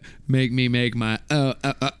going to make me make my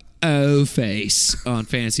face on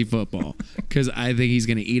fantasy football because I think he's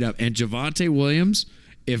going to eat up. And Javonte Williams,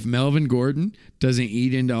 if Melvin Gordon doesn't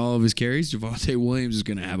eat into all of his carries, Javonte Williams is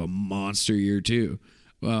going to have a monster year too.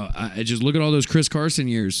 Well, I just look at all those Chris Carson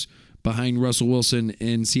years behind Russell Wilson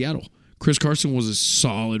in Seattle. Chris Carson was a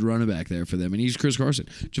solid running back there for them, and he's Chris Carson.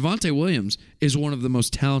 Javonte Williams is one of the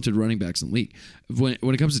most talented running backs in the league. When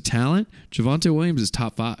it comes to talent, Javonte Williams is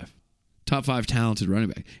top five talented running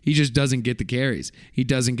back. He just doesn't get the carries. He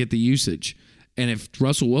doesn't get the usage. And if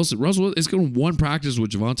Russell Wilson is going to one practice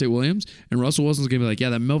with Javonte Williams, and Russell Wilson's going to be like,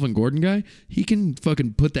 yeah, that Melvin Gordon guy, he can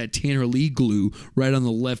fucking put that Tanner Lee glue right on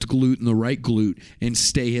the left glute and the right glute and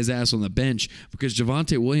stay his ass on the bench because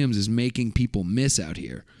Javonte Williams is making people miss out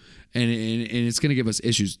here. And it's going to give us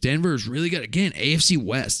issues. Denver is really good. Again, AFC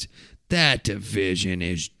West. That division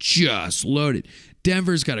is just loaded.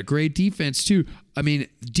 Denver's got a great defense, too. I mean,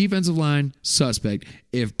 defensive line, suspect.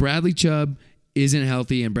 If Bradley Chubb isn't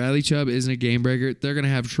healthy and Bradley Chubb isn't a game breaker, they're going to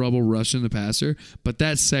have trouble rushing the passer. But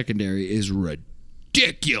that secondary is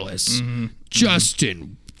ridiculous.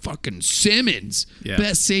 Justin fucking Simmons. Yeah.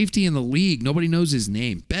 Best safety in the league. Nobody knows his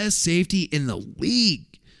name. Best safety in the league.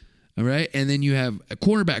 All right, and then you have a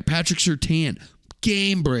cornerback, Patrick Surtain,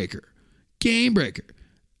 game breaker.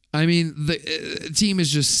 I mean, the team is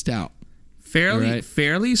just stout.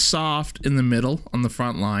 Fairly soft in the middle on the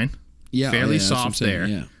front line. Yeah, fairly soft there.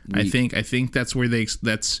 Yeah. I think that's where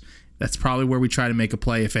that's probably where we try to make a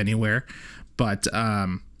play, if anywhere. But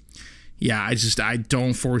yeah, I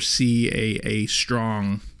don't foresee a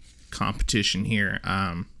strong competition here.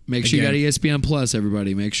 Make sure you got ESPN Plus,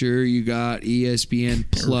 everybody. Make sure you got ESPN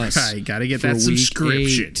Plus. Right, got to get that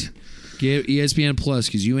subscription. 8. Get ESPN Plus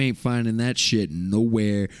because you ain't finding that shit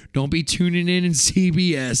nowhere. Don't be tuning in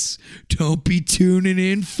CBS. Don't be tuning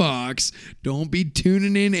in Fox. Don't be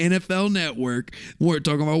tuning in NFL Network. We're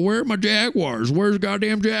talking about where are my Jaguars? Where's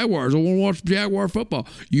goddamn Jaguars? I want to watch Jaguar football.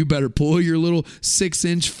 You better pull your little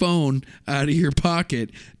 6-inch phone out of your pocket,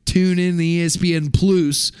 tune in the ESPN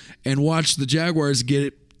Plus, and watch the Jaguars get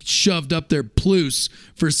it shoved up their plus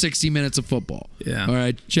for 60 minutes of football. Yeah. All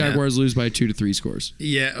right. Jaguars lose by 2 to 3 scores.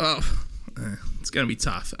 Yeah. Well, it's gonna be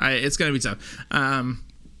tough. It's gonna be tough.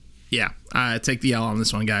 Yeah. I take the L on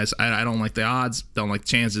this one, guys. I don't like the odds. Don't like the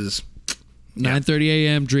chances. 9:30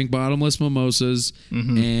 a.m. Drink bottomless mimosas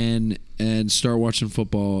and start watching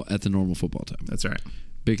football at the normal football time. That's right.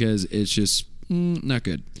 Because it's just not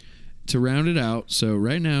good. To round it out, so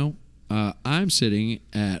right now. I'm sitting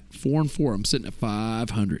at 4-4. I'm sitting at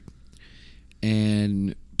 500,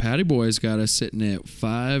 and Patty Boy's got us sitting at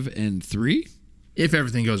 5-3. If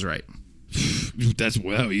everything goes right, that's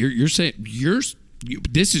well. You're saying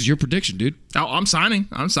this is your prediction, dude. Oh, I'm signing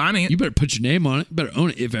it. You better put your name on it. You better own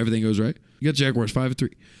it. If everything goes right, you got Jaguars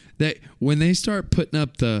 5-3. That when they start putting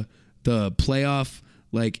up the playoff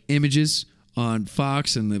like images on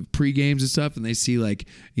Fox and the pre-games and stuff, and they see like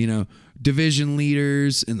division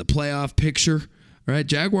leaders in the playoff picture. All right,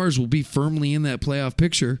 Jaguars will be firmly in that playoff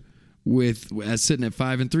picture as sitting at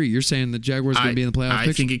 5-3. You're saying the Jaguars are going to be in the playoff picture?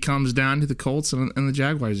 I think it comes down to the Colts and the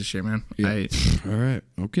Jaguars this year, man. Yeah. All right.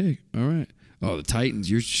 Okay. All right. Oh, the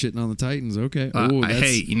Titans. You're shitting on the Titans. Okay.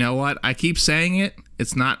 Hey, you know what? I keep saying it.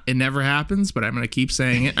 It never happens, but I'm going to keep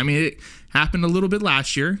saying it. I mean, it happened a little bit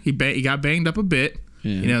last year. He got banged up a bit.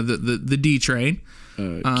 Yeah. The D train.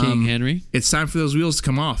 King Henry. It's time for those wheels to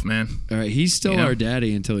come off, man. All right, he's still our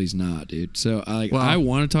daddy until he's not, dude. So I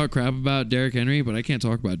want to talk crap about Derrick Henry, but I can't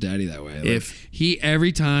talk about daddy that way. If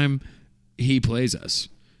every time he plays us,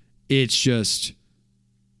 it's just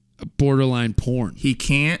borderline porn. He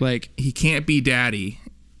can't be daddy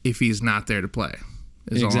if he's not there to play.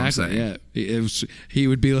 Is all I'm saying. Yeah. He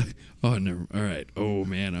would be like, oh no, all right. Oh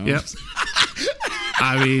man. Yep.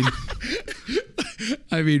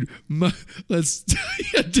 Let's.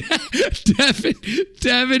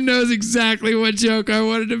 Devin knows exactly what joke I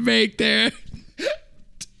wanted to make there.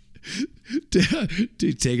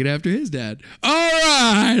 Dude, take it after his dad. All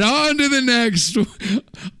right, on to the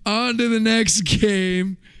next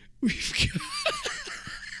game. We've got.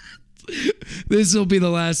 This will be the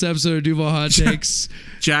last episode of Duval Hot Takes.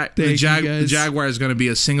 The Jaguars is going to be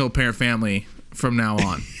a single parent family from now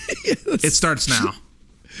on. It starts now.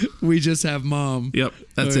 We just have mom. Yep,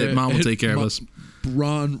 that's it. Mom will take care of us.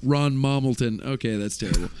 Ron Mommelton. Okay, that's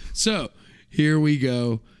terrible. So here we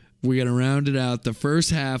go. We're going to round it out. The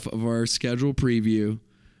first half of our schedule preview,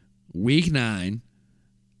 Week 9,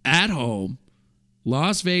 at home,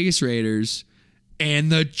 Las Vegas Raiders,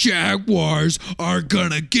 and the Jaguars are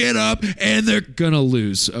going to get up and they're going to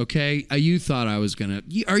lose, okay? You thought I was going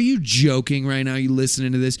to... Are you joking right now? You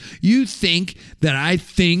listening to this? You think that I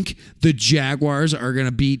think the Jaguars are going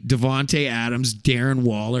to beat Devontae Adams, Darren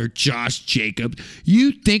Waller, Josh Jacobs?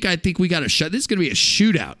 You think I think we got a shot? This is going to be a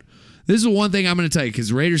shootout. This is the one thing I'm going to tell you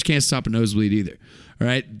because Raiders can't stop a nosebleed either. All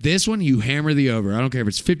right, this one, you hammer the over. I don't care if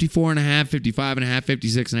it's 54.5, 55.5,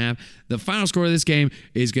 56.5. The final score of this game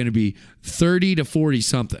is going to be 30 to 40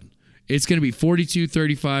 something. It's going to be 42,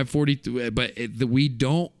 35, 42, but we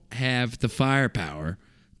don't have the firepower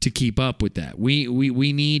to keep up with that. We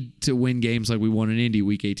need to win games like we won in Indy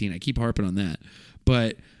Week 18. I keep harping on that.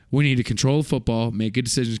 But we need to control the football, make good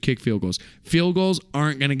decisions, kick field goals. Field goals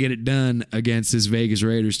aren't going to get it done against this Vegas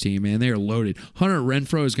Raiders team, man. They are loaded. Hunter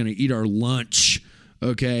Renfrow is going to eat our lunch.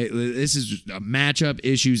 Okay, this is just a matchup,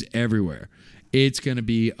 issues everywhere. It's going to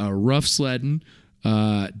be a rough sledding.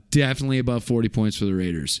 Definitely above 40 points for the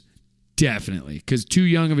Raiders. Definitely. Because too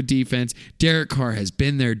young of a defense. Derek Carr has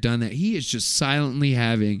been there, done that. He is just silently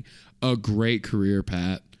having a great career,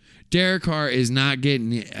 Pat. Derek Carr is not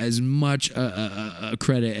getting as much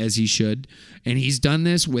credit as he should. And he's done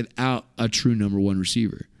this without a true number one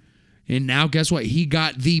receiver. And now, guess what? He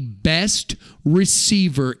got the best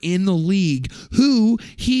receiver in the league who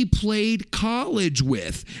he played college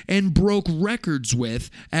with and broke records with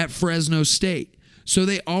at Fresno State. So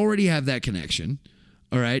they already have that connection.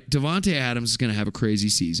 All right. Devontae Adams is going to have a crazy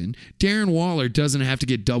season. Darren Waller doesn't have to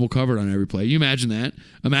get double covered on every play. You imagine that?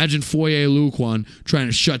 Imagine Foye Luquan trying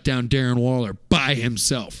to shut down Darren Waller by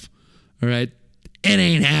himself. All right. It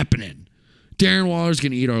ain't happening. Darren Waller's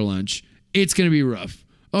going to eat our lunch. It's going to be rough.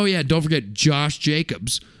 Oh, yeah, don't forget Josh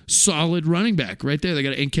Jacobs, solid running back right there.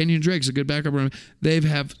 And Kenyon Drake's a good backup running back. They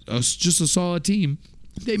have just a solid team.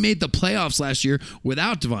 They made the playoffs last year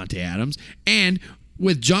without Devontae Adams. And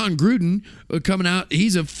with John Gruden coming out,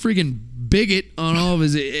 he's a freaking bigot on all of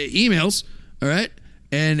his emails, all right?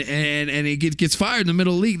 And he gets fired in the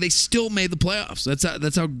middle of the league. They still made the playoffs.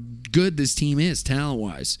 That's how good this team is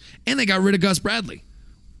talent-wise. And they got rid of Gus Bradley.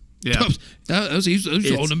 Yeah. He was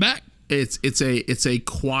holding him back. It's a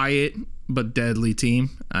quiet but deadly team.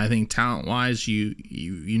 I think talent-wise, you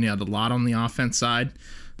nailed a lot on the offense side.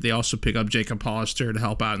 They also pick up Jacob Hollister to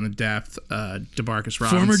help out in the depth. DeMarcus Robinson.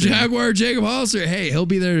 Former Jaguar Jacob Hollister. Hey, he'll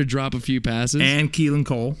be there to drop a few passes. And Keelan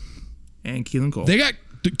Cole. They got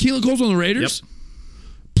Keelan Cole's on the Raiders?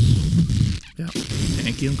 Yep.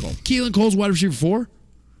 And Keelan Cole. Keelan Cole's wide receiver 4?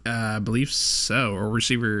 I believe so. Or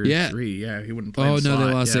receiver 3. Yeah, he wouldn't play. Oh, no,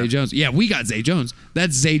 they lost Zay Jones. Yeah, we got Zay Jones.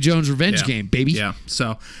 That's Zay Jones' revenge game, baby. Yeah.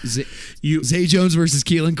 So Zay Jones versus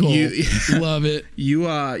Keelan Cole. Love it. You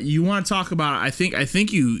want to talk about? I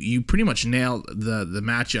think you pretty much nailed the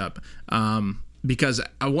matchup. Because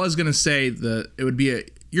I was gonna say it would be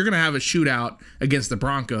you're gonna have a shootout against the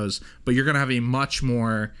Broncos, but you're gonna have a much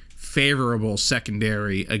more favorable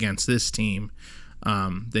secondary against this team.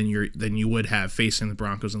 Than you would have facing the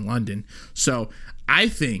Broncos in London. So I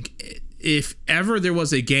think if ever there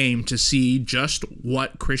was a game to see just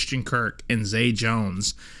what Christian Kirk and Zay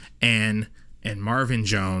Jones and Marvin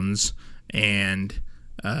Jones and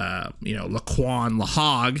Laquan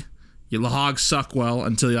Lahog, Lahog suck well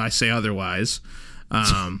until I say otherwise.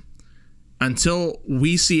 Until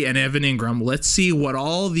we see an Evan Ingram, let's see what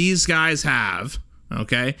all these guys have.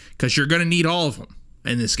 Okay, because you're going to need all of them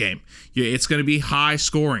in this game. It's going to be high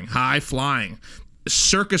scoring, high flying,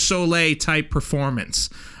 Cirque du Soleil type performance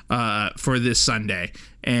for this Sunday,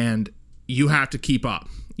 and you have to keep up.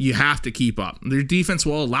 You have to keep up. Their defense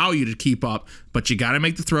will allow you to keep up, but you got to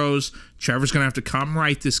make the throws. Trevor's going to have to come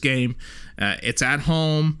right this game. It's at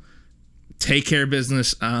home. Take care of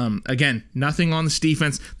business. Again, nothing on this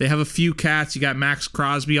defense. They have a few cats. You got Max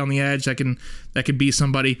Crosby on the edge. That could be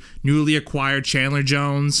somebody. Newly acquired Chandler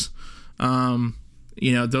Jones.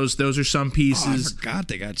 Those are some pieces. I forgot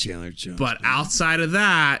they got Chandler Jones. But outside of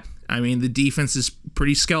that, I mean, the defense is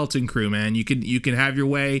pretty skeleton crew, man. You can have your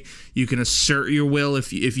way. You can assert your will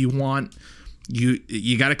if you want.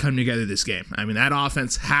 You got to come together this game. I mean, that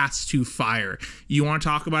offense has to fire. You want to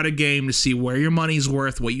talk about a game to see where your money's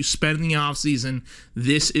worth, what you spend in the offseason.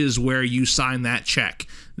 This is where you sign that check.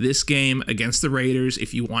 This game against the Raiders,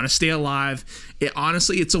 if you want to stay alive,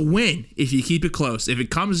 honestly, it's a win if you keep it close. If it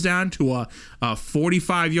comes down to a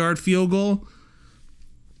 45-yard field goal,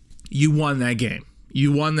 you won that game.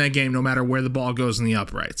 You won that game no matter where the ball goes in the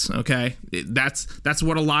uprights, okay? That's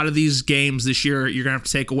what a lot of these games this year you're going to have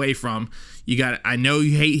to take away from. I know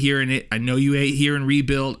you hate hearing it. I know you hate hearing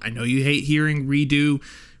rebuild. I know you hate hearing redo,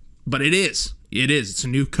 but it is. It is. It's a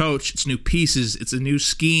new coach. It's new pieces. It's a new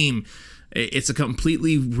scheme. It's a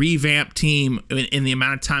completely revamped team in the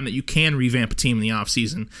amount of time that you can revamp a team in the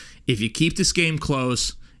offseason. If you keep this game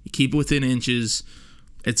close, you keep it within inches,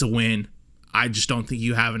 it's a win. I just don't think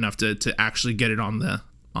you have enough to actually get it on the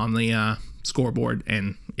scoreboard,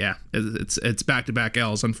 and yeah, it's back-to-back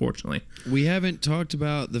L's, unfortunately. We haven't talked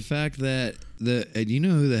about the fact that you know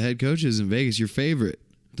who the head coach is in Vegas, your favorite,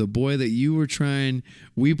 the boy that you were trying.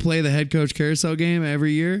 We play the head coach carousel game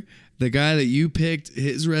every year. The guy that you picked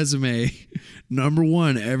his resume number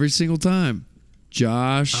one every single time,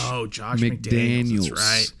 Josh McDaniels. That's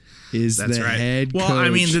right. Is the head coach. Well, I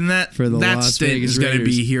mean, then that Las stint Vegas is going to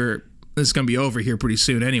Raiders. be here. It's going to be over here pretty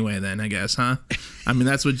soon anyway, then, I guess, huh? I mean,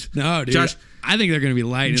 that's what... No, dude. I think they're going to be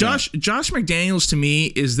lighting Josh McDaniels, to me,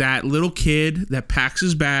 is that little kid that packs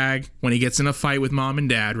his bag when he gets in a fight with mom and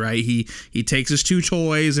dad, right? He takes his 2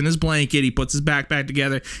 toys and his blanket, he puts his backpack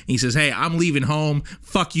together, and he says, hey, I'm leaving home.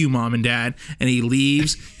 Fuck you, mom and dad. And he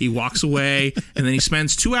leaves, he walks away, and then he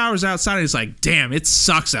spends 2 hours outside, and he's like, damn, it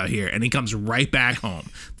sucks out here. And he comes right back home.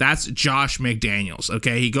 That's Josh McDaniels,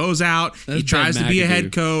 okay? He goes out, he tries to be a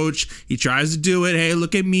head coach, he tries to do it. Hey,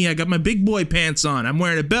 look at me, I got my big boy pants on, I'm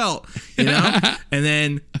wearing a belt, you know? And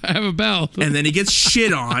then I have a belt. And then he gets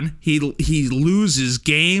shit on. He loses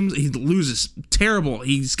games. He loses terrible.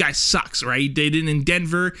 This guy sucks, right? He did it in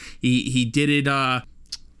Denver. He did it.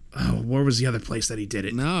 Where was the other place that he did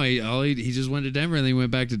it? No, he just went to Denver and then he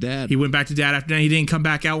went back to dad. He went back to dad after that. He didn't come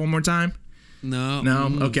back out one more time. No.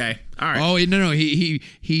 Okay. All right. Oh no.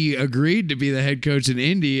 He agreed to be the head coach in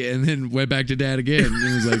Indy and then went back to dad again.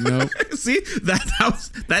 He was like, nope. See,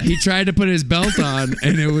 that he tried to put his belt on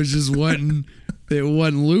and it was just wasn't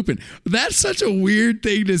looping. That's such a weird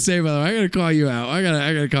thing to say, by the way. I gotta call you out. I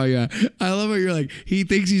gotta call you out. I love how you're like, he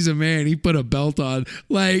thinks he's a man. He put a belt on.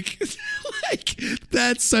 Like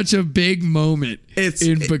that's such a big moment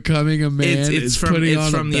in becoming a man. It's from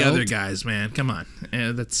the other guys, man. Come on.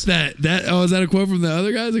 That's that. Oh, is that a quote from the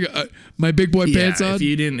other guys? Like, my big boy pants on. If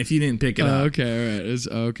you didn't pick it up. Okay, all right. It's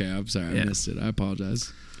okay. I'm sorry. I missed it. I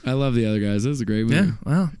apologize. I love the other guys. That was a great movie. Yeah.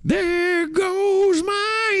 Well, there goes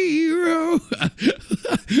my hero.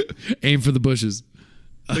 Aim for the bushes.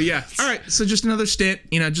 But yeah, all right. So just another stint,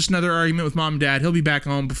 just another argument with mom and dad. He'll be back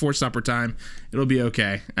home before supper time. It'll be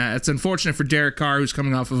okay. It's unfortunate for Derek Carr, who's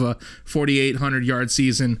coming off of a 4,800-yard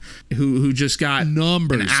season, who just got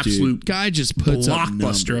numbers, an absolute dude. Guy just puts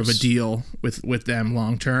blockbuster of a deal with them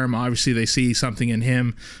long term. Obviously, they see something in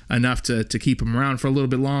him enough to keep him around for a little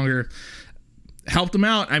bit longer. Helped him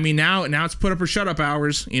out. I mean, now it's put up or shut up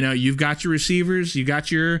hours. You've got your receivers. You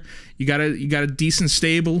got a decent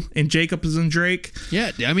stable in Jacobs and Drake. Yeah,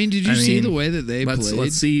 I mean, did you see the way that they played?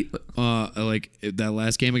 Let's see. Like that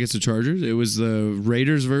last game against the Chargers, it was the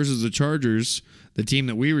Raiders versus the Chargers, the team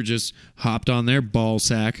that we were just hopped on their ball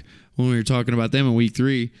sack when we were talking about them in week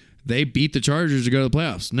 3. They beat the Chargers to go to the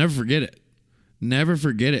playoffs. Never forget it. Never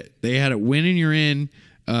forget it. They had a win and you're in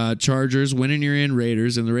Chargers, win and you're in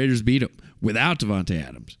Raiders, and the Raiders beat them without Devontae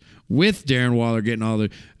Adams, with Darren Waller getting all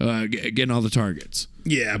the targets.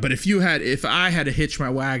 Yeah, but if I had to hitch my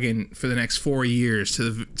wagon for the next 4 years to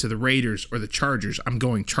the Raiders or the Chargers, I'm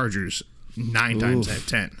going Chargers 9 times out of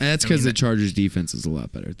 10. That's because the Chargers defense is a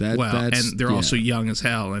lot better. And they're also young as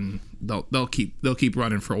hell, and they'll keep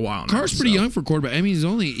running for a while. Carr's pretty young for quarterback. I mean,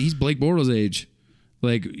 he's Blake Bortles' age.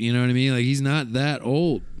 Like, you know what I mean? Like, he's not that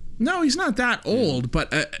old. No, he's not that old,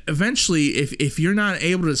 but eventually, if you're not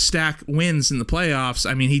able to stack wins in the playoffs,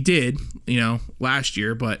 I mean, he did, last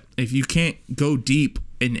year, but if you can't go deep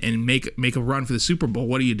and make a run for the Super Bowl,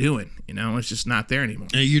 what are you doing? You know, it's just not there anymore.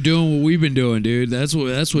 Hey, you're doing what we've been doing, dude. That's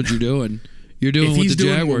what you're doing. You're doing If what he's the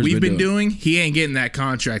doing Jaguars what we've been doing. he ain't getting that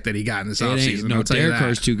contract that he got in this offseason. No, I'll tell you Derek that.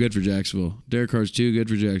 Carr's too good for Jacksonville. Derek Carr's too good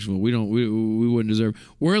for Jacksonville. We wouldn't deserve.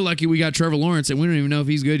 We're lucky we got Trevor Lawrence, and we don't even know if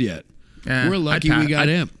he's good yet. We're lucky we got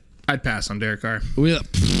him. I'd pass on Derek Carr.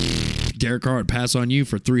 Derek Carr would pass on you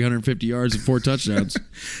for 350 yards and 4 touchdowns.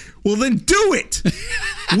 Well, then do it.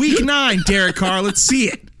 Week 9, Derek Carr. Let's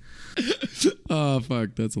see it. Oh, fuck.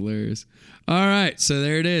 That's hilarious. All right. So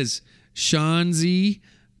there it is. Sean Z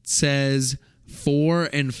says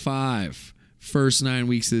 4-5 first 9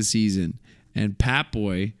 weeks of the season. And Pat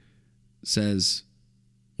Boy says,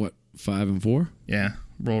 what, 5-4? Yeah,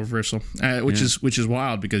 role reversal. Which is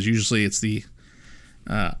wild because usually it's the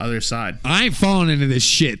other side. I ain't falling into this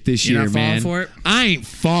shit this year, not man. falling for it? I ain't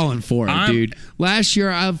falling for it, dude. Last year,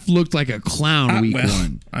 I've looked like a clown week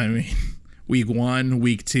 1. I mean, week 1,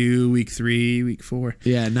 week 2, week 3, week 4.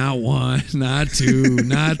 Yeah, not 1, not 2,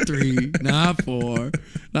 not 3, not 4.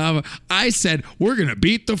 I said, we're going to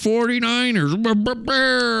beat the 49ers.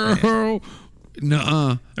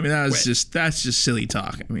 Nuh-uh. I mean, that's just silly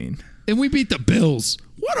talk. I mean, and we beat the Bills.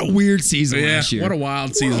 What a weird season last year. What a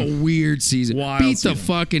wild season. What a weird season. Beat the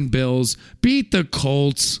fucking Bills. Beat the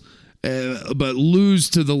Colts. But lose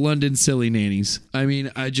to the London Silly Nannies. I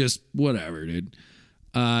mean, whatever, dude.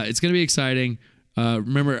 It's going to be exciting.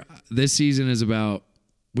 Remember, this season is about,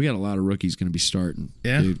 we got a lot of rookies going to be starting.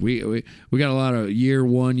 Yeah. Dude, we got a lot of year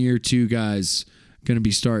 1, year 2 guys going to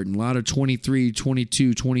be starting. A lot of 23,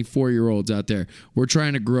 22, 24-year-olds out there. We're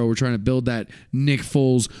trying to grow. We're trying to build that Nick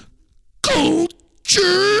Foles culture.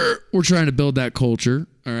 We're trying to build that culture.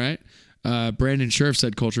 All right. Brandon Scherf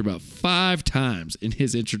said culture about 5 times in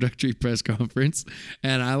his introductory press conference,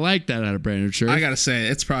 and I like that out of Brandon Scherf. I gotta say,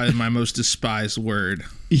 it's probably my most despised word.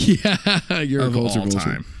 Yeah, you're of a culture all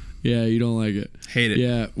time. Yeah, you don't like it. Hate it.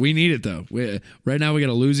 Yeah, we need it though. Right now, we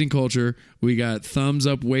got a losing culture. We got thumbs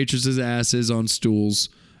up waitresses' asses on stools.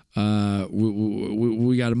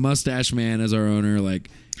 We got a mustache man as our owner.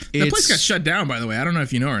 Like, that place got shut down, by the way. I don't know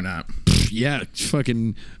if you know or not. Yeah,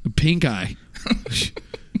 fucking pink eye.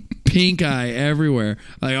 Pink eye everywhere.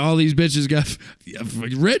 Like, all these bitches got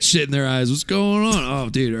red shit in their eyes. What's going on? Oh,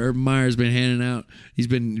 dude, Urban Meyer's been handing out. He's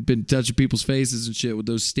been touching people's faces and shit with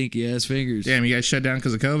those stinky ass fingers. Damn, you guys shut down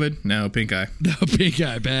because of COVID? No, pink eye. No, pink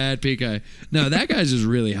eye. Bad pink eye. No, that guy's just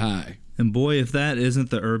really high. And boy, if that isn't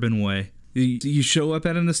the urban way. You show up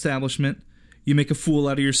at an establishment, you make a fool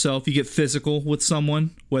out of yourself, you get physical with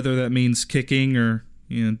someone, whether that means kicking or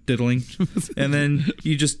diddling, and then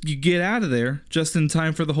you get out of there just in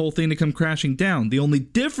time for the whole thing to come crashing down. The only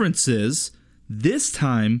difference is, this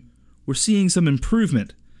time, we're seeing some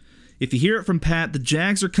improvement. If you hear it from Pat, the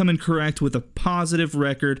Jags are coming correct with a positive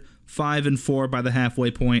record, 5-4 by the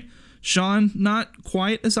halfway point. Sean, not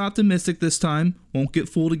quite as optimistic this time, won't get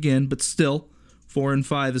fooled again, but still,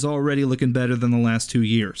 4-5 is already looking better than the last 2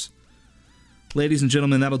 years. Ladies and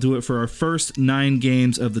gentlemen, that'll do it for our first 9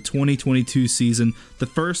 games of the 2022 season. The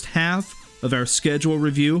first half of our schedule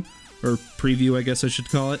review, or preview, I guess I should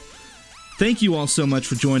call it. Thank you all so much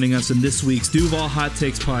for joining us in this week's Duval Hot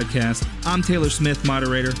Takes podcast. I'm Taylor Smith,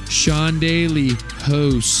 moderator. Sean Daly,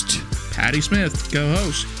 host. Patty Smith,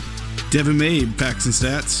 co-host. Devin Mabe, facts and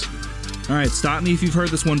stats. All right, stop me if you've heard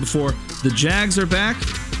this one before. The Jags are back,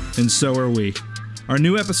 and so are we. Our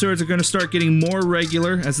new episodes are going to start getting more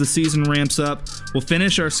regular as the season ramps up. We'll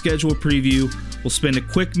finish our schedule preview. We'll spend a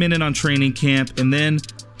quick minute on training camp, and then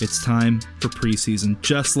it's time for preseason.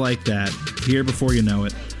 Just like that, here before you know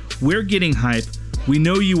it. We're getting hype. We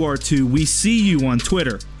know you are too. We see you on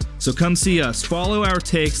Twitter. So come see us. Follow our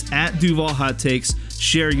takes at Duval Hot Takes.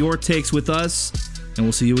 Share your takes with us, and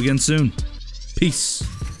we'll see you again soon. Peace.